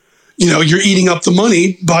 you know, you're eating up the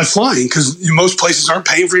money by flying because most places aren't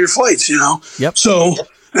paying for your flights, you know? Yep. So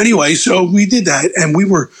anyway, so we did that, and we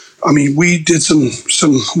did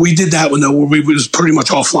we did that one though, where we was pretty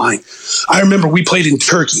much all flying. I remember we played in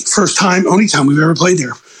Turkey, only time we've ever played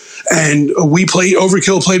there. And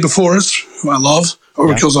Overkill played before us, who I love.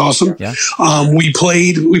 Overkill's awesome. Yeah. We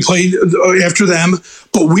played after them,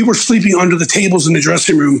 but we were sleeping under the tables in the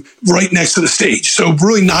dressing room right next to the stage. So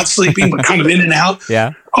really not sleeping, but kind of in and out.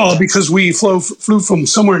 Yeah. Because we flew from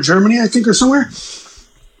somewhere in Germany, I think, or somewhere.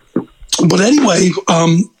 But anyway,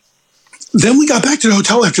 then we got back to the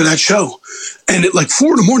hotel after that show, and at like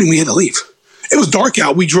 4 a.m, we had to leave. It was dark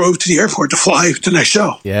out. We drove to the airport to fly to the next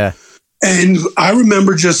show. Yeah. And I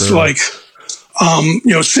remember just like, you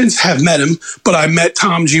know, since have met him, but I met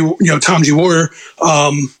Tom G Warrior.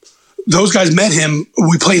 Those guys met him.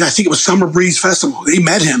 We played, I think it was Summer Breeze Festival. They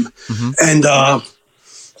met him. And I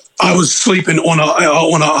was sleeping on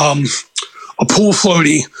a pool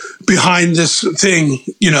floaty behind this thing,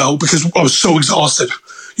 you know, because I was so exhausted,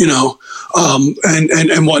 you know,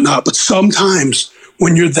 and whatnot. But sometimes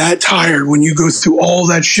when you're that tired, when you go through all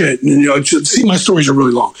that shit, and, you know, see, my stories are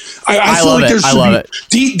really long. I feel like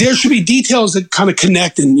there should be details that kind of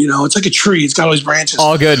connect, and, you know, it's like a tree. It's got all these branches.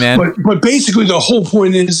 All good, man. But basically the whole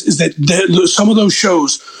point is that some of those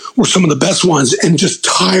shows were some of the best ones, and just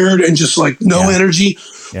tired and just like no energy.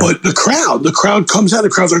 But the crowd comes out. The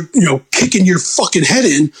crowds are, kicking your fucking head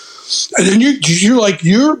in, and then you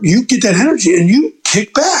get that energy and you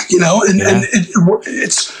kick back, and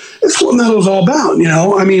it's what metal is all about,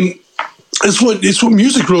 I mean, it's what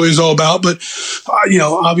music really is all about. But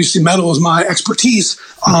obviously metal is my expertise.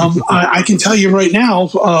 I can tell you right now,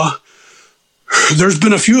 there's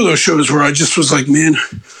been a few of those shows where I just was like, man,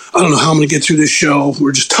 I don't know how I'm going to get through this show.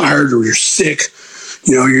 We're just tired, or you're sick.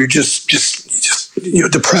 You're just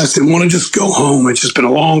depressed and want to just go home. It's just been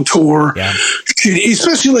a long tour,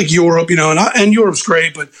 especially like Europe, and Europe's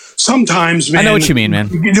great, but sometimes, man, I know what you mean, man.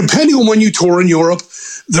 Depending on when you tour in Europe,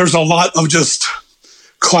 there's a lot of just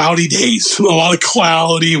cloudy days, a lot of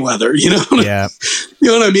cloudy weather, Yeah. You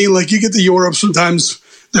know what I mean? Like you get to Europe sometimes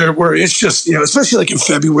there where it's just, especially like in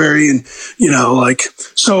February and,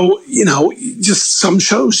 just some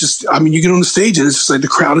shows you get on the stage and it's just like the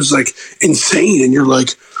crowd is like insane and you're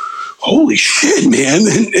like, holy shit, man.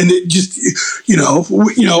 And it just,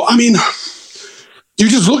 I mean, you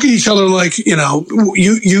just look at each other like, you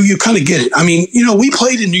kind of get it. I mean, we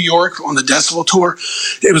played in New York on the Decibel tour.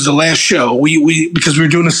 It was the last show. Because we were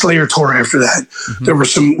doing a Slayer tour after that. Mm-hmm. There were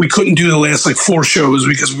we couldn't do the last like 4 shows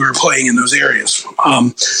because we were playing in those areas.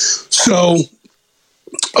 New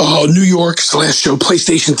York's the last show,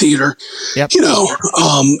 PlayStation Theater. Yep.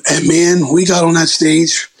 And man, we got on that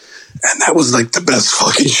stage. And that was like the best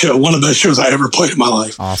fucking show. One of the best shows I ever played in my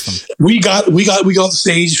life. Awesome. We got on the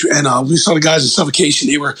stage and we saw the guys in Suffocation.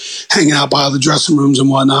 They were hanging out by the dressing rooms and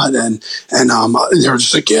whatnot. And they were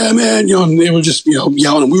just like, yeah, man, and they were just,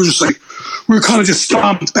 yelling. And we were just like, we were kind of just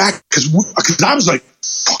stomped back because I was like,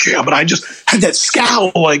 fuck yeah. But I just had that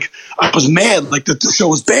scowl. Like I was mad, like that the show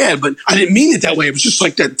was bad, but I didn't mean it that way. It was just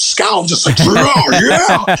like that scowl, just like,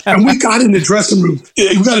 yeah. And we got in the dressing room.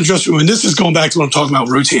 And this is going back to what I'm talking about,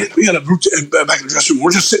 Routine. We got back in the dressing room.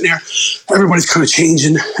 We're just sitting there. Everybody's kind of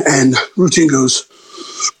changing. And Routine goes,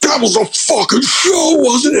 that was a fucking show,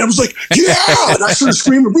 wasn't it? I was like, yeah. And I started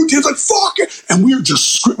screaming. Routine's like, fuck it. And we were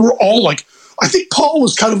just, we're all like, I think Paul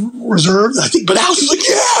was kind of reserved. But Alice was like,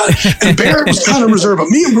 yeah. And Barrett was kind of reserved. But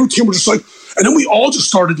me and Routine were just like, and then we all just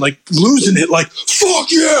started like losing it. Like,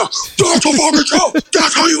 fuck yeah. That's a fucking show.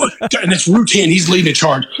 That's how you, and it's Routine. He's leading the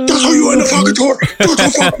charge. That's how you end the fucking tour.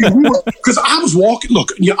 That's how fucking, because I was walking,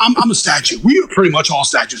 look, I'm a statue. We were pretty much all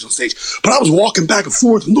statues on stage. But I was walking back and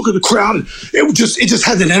forth and looking at the crowd. And it just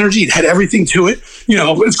had that energy. It had everything to it.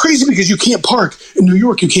 It's crazy because you can't park in New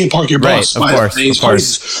York. You can't park your bus. Right, of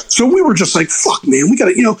course. So we were just like, fuck, man, we got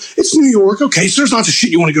to, it's New York. Okay, so there's lots of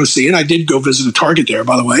shit you want to go see. And I did go visit a Target there,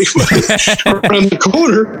 by the way, around the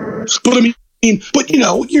corner. But I mean, you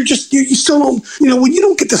still don't, when you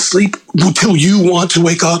don't get to sleep until you want to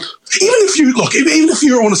wake up, even if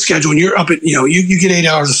you're on a schedule and you're up at, you get 8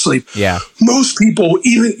 hours of sleep. Yeah. Most people,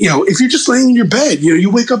 even, if you're just laying in your bed, you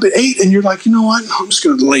wake up at 8 and you're like, you know what, I'm just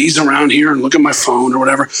going to laze around here and look at my phone or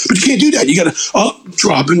whatever. But you can't do that. You got to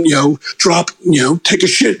take a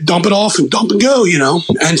shit, dump it off and dump and go,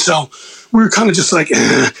 And so we were kind of just like,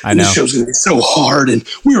 this show's going to be so hard. And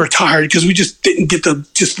we were tired because we just didn't get to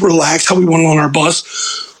just relax how we wanted on our bus.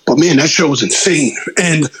 But man, that show was insane.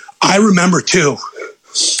 And I remember too,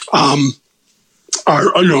 our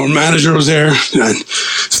manager was there, and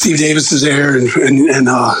Steve Davis is there, and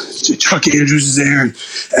Chuck Andrews is there, and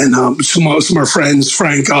some of our friends,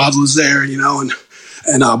 Frank Godl was there, and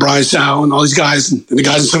Brian Sow and all these guys, and the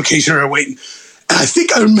guys in Suffocation are waiting. And I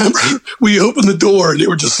think I remember we opened the door and they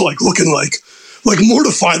were just like looking like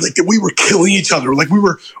mortified, like that we were killing each other, like we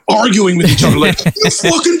were arguing with each other, like you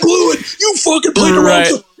fucking blew it, you fucking played around.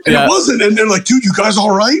 Right. And it wasn't. And they're like, dude, you guys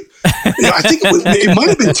all right? I think it might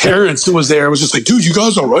have been Terrence who was there. It was just like, dude, you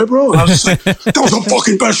guys all right, bro? And I was just like, that was the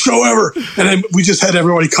fucking best show ever. And then we just had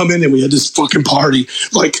everybody come in and we had this fucking party.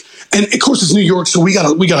 And of course it's New York, so we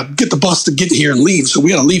gotta get the bus to get here and leave. So we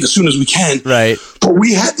gotta leave as soon as we can. Right. But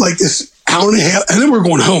we had like this hour and a half, and then we're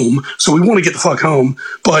going home. So we want to get the fuck home.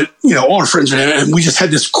 But all our friends are there, and we just had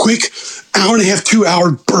this quick hour and a half, 2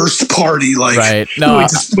 hour burst party. Like, right. No,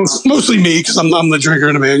 mostly me, because I'm the drinker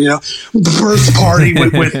in the band, burst party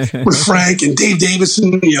with Frank and Dave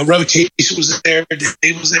Davison, Revocation was there,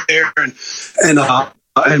 Dave was there, and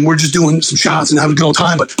we're just doing some shots and having a good old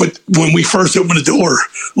time. But when we first opened the door,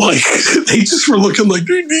 like they just were looking like,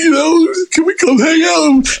 can we come hang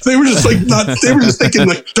out? They were just like they were just thinking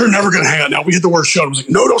like they're never gonna hang out now. We had the worst show. I was like,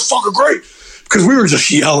 no, that was fucking great. because we were just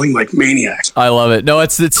yelling like maniacs. I love it. No,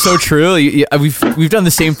 it's so true. We've done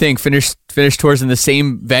the same thing. Finished tours in the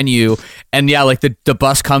same venue, and yeah, like the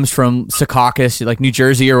bus comes from Secaucus, like New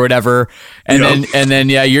Jersey or whatever, and then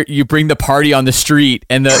you bring the party on the street,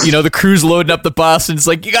 and the crew's loading up the bus, and it's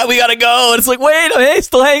like we gotta go, and it's like wait, hey,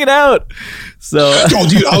 still hanging out. So, oh,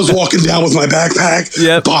 dude, I was walking down with my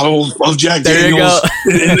backpack, bottle of Jack Daniels,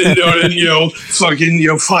 and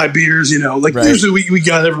fucking 5 beers, like right. Usually we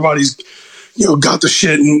got everybody's. Got the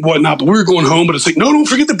shit and whatnot, but we were going home, but it's like, no, don't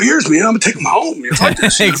forget the beers, man. I'm gonna take them home.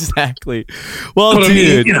 Exactly. Well, but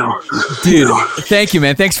dude, thank you,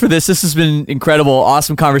 man. Thanks for this. This has been incredible.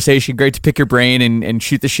 Awesome conversation. Great to pick your brain and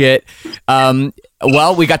shoot the shit.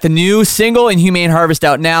 Well, we got the new single Inhumane Harvest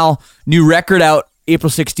out now, new record out April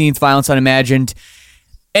 16th, Violence Unimagined.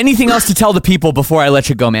 Anything else to tell the people before I let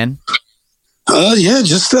you go, man?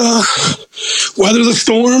 Just weather the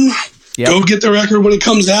storm. Yep. Go get the record when it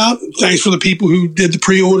comes out. Thanks for the people who did the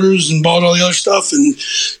pre-orders and bought all the other stuff and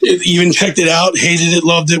even checked it out, hated it,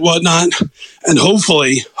 loved it, whatnot. And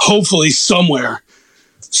hopefully somewhere,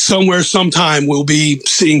 sometime, we'll be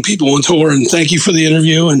seeing people on tour. And thank you for the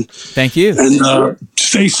interview. And thank you. And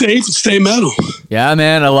stay safe and stay metal. Yeah,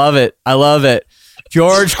 man. I love it.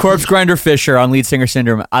 George Corpsegrinder Fisher on Lead Singer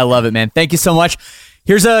Syndrome. I love it, man. Thank you so much.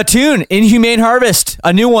 Here's a tune, Inhumane Harvest,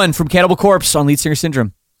 a new one from Cannibal Corpse on Lead Singer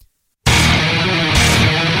Syndrome.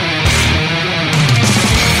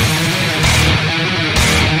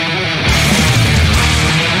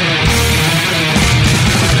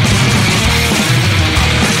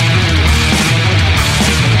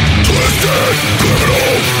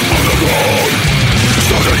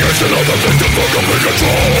 Another victim for complete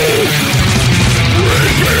control.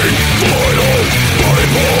 Reaping vital body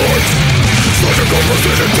parts. Surgical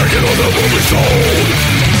precision taken on the movie soul.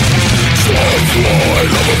 Slug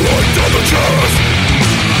slide of a blood down the chest.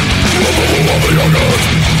 Removal of the organs.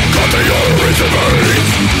 Cut the arteries and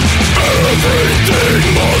veins.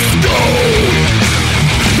 Everything must go.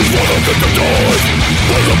 Before the victim dies,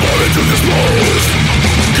 when the body to dispose.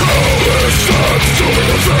 Callous and silver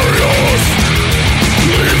nefarious.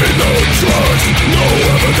 Leaving no trace, no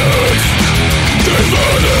evidence. They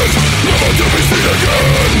vanish, never to be seen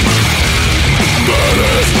again.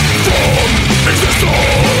 Vanish from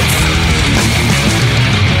existence.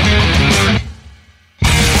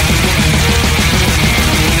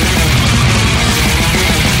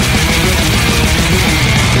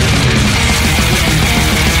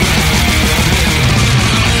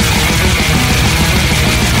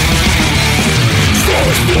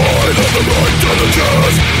 Blood of the right to the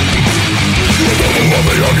chest. Removal of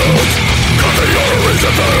the organs. Cut the arteries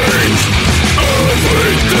and veins.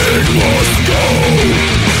 Everything must go.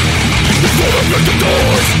 Before the victim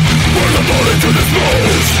dies, burn the body to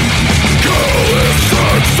dispose. Callous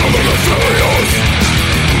and summer nefarious.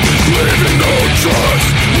 Leaving no trace,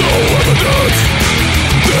 no evidence.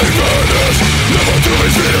 They vanish, never to be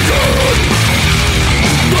seen again.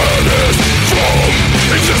 Vanish from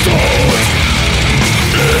existence.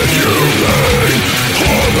 Inhumane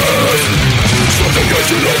harvest.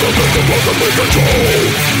 Subjugation of the victim of complete control.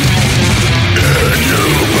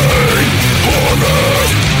 Inhumane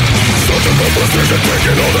harvest. Surgical precision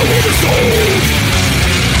taken on the woman's soul.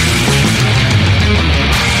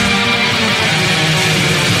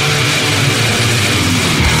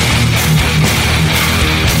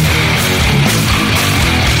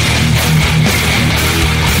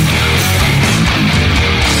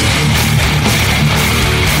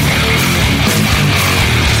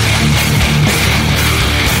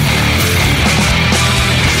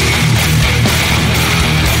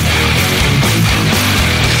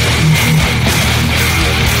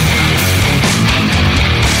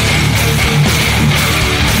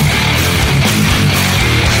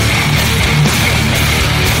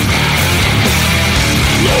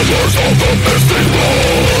 Lovers of the misty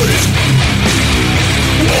light,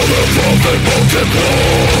 while the prophet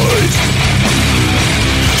multiplies.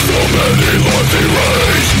 So many lives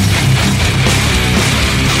erased.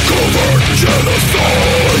 Covert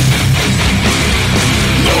genocide.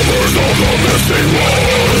 Lovers of the misty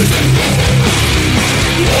light,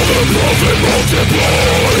 while the prophet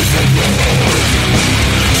multiplies.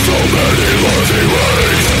 So many lives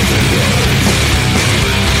erased.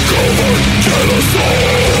 Covert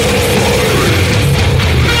genocide.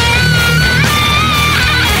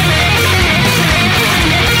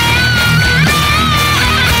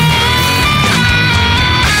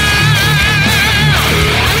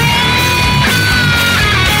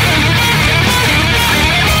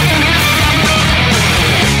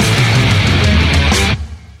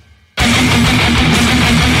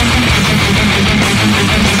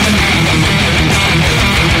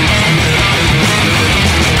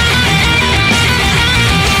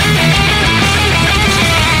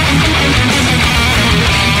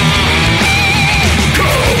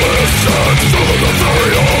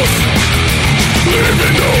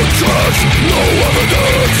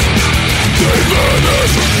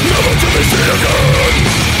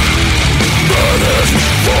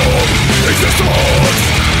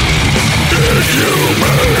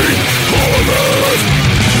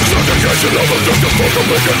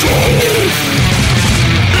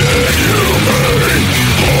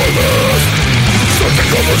 Such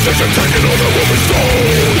a conversation taking on the woman's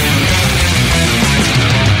soul.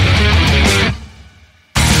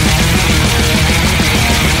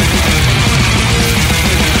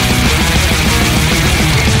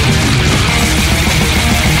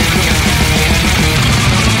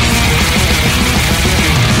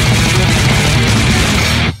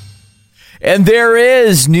 And there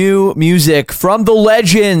is new music from the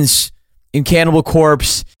legends in Cannibal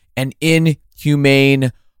Corpse and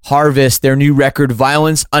Inhumane Harvest. Their new record,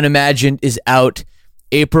 Violence Unimagined, is out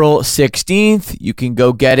April 16th. You can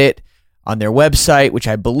go get it on their website, which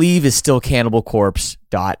I believe is still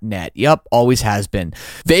cannibalcorpse.net. Yep, always has been.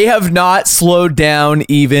 They have not slowed down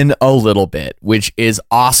even a little bit, which is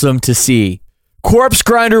awesome to see.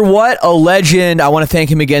 Corpsegrinder, what a legend. I want to thank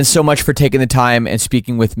him again so much for taking the time and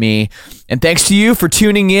speaking with me. And thanks to you for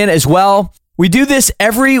tuning in as well. We do this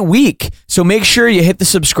every week, so make sure you hit the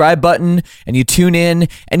subscribe button and you tune in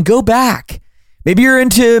and go back. Maybe you're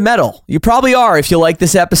into metal. You probably are. If you like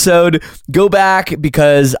this episode, go back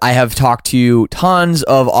because I have talked to tons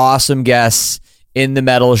of awesome guests in the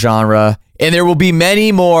metal genre, and there will be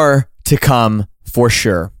many more to come for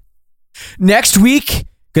sure. Next week,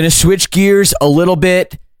 going to switch gears a little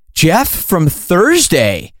bit. Jeff from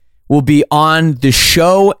Thursday will be on the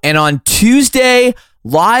show, and on Tuesday,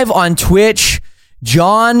 live on Twitch,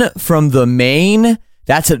 John from the Maine.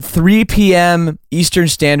 That's at 3 p.m. Eastern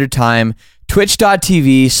Standard Time.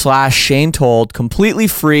 Twitch.tv/Shane Told. Completely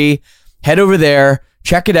free. Head over there.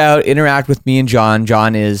 Check it out. Interact with me and John.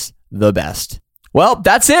 John is the best. Well,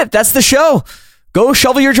 that's it. That's the show. Go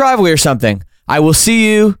shovel your driveway or something. I will see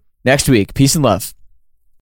you next week. Peace and love.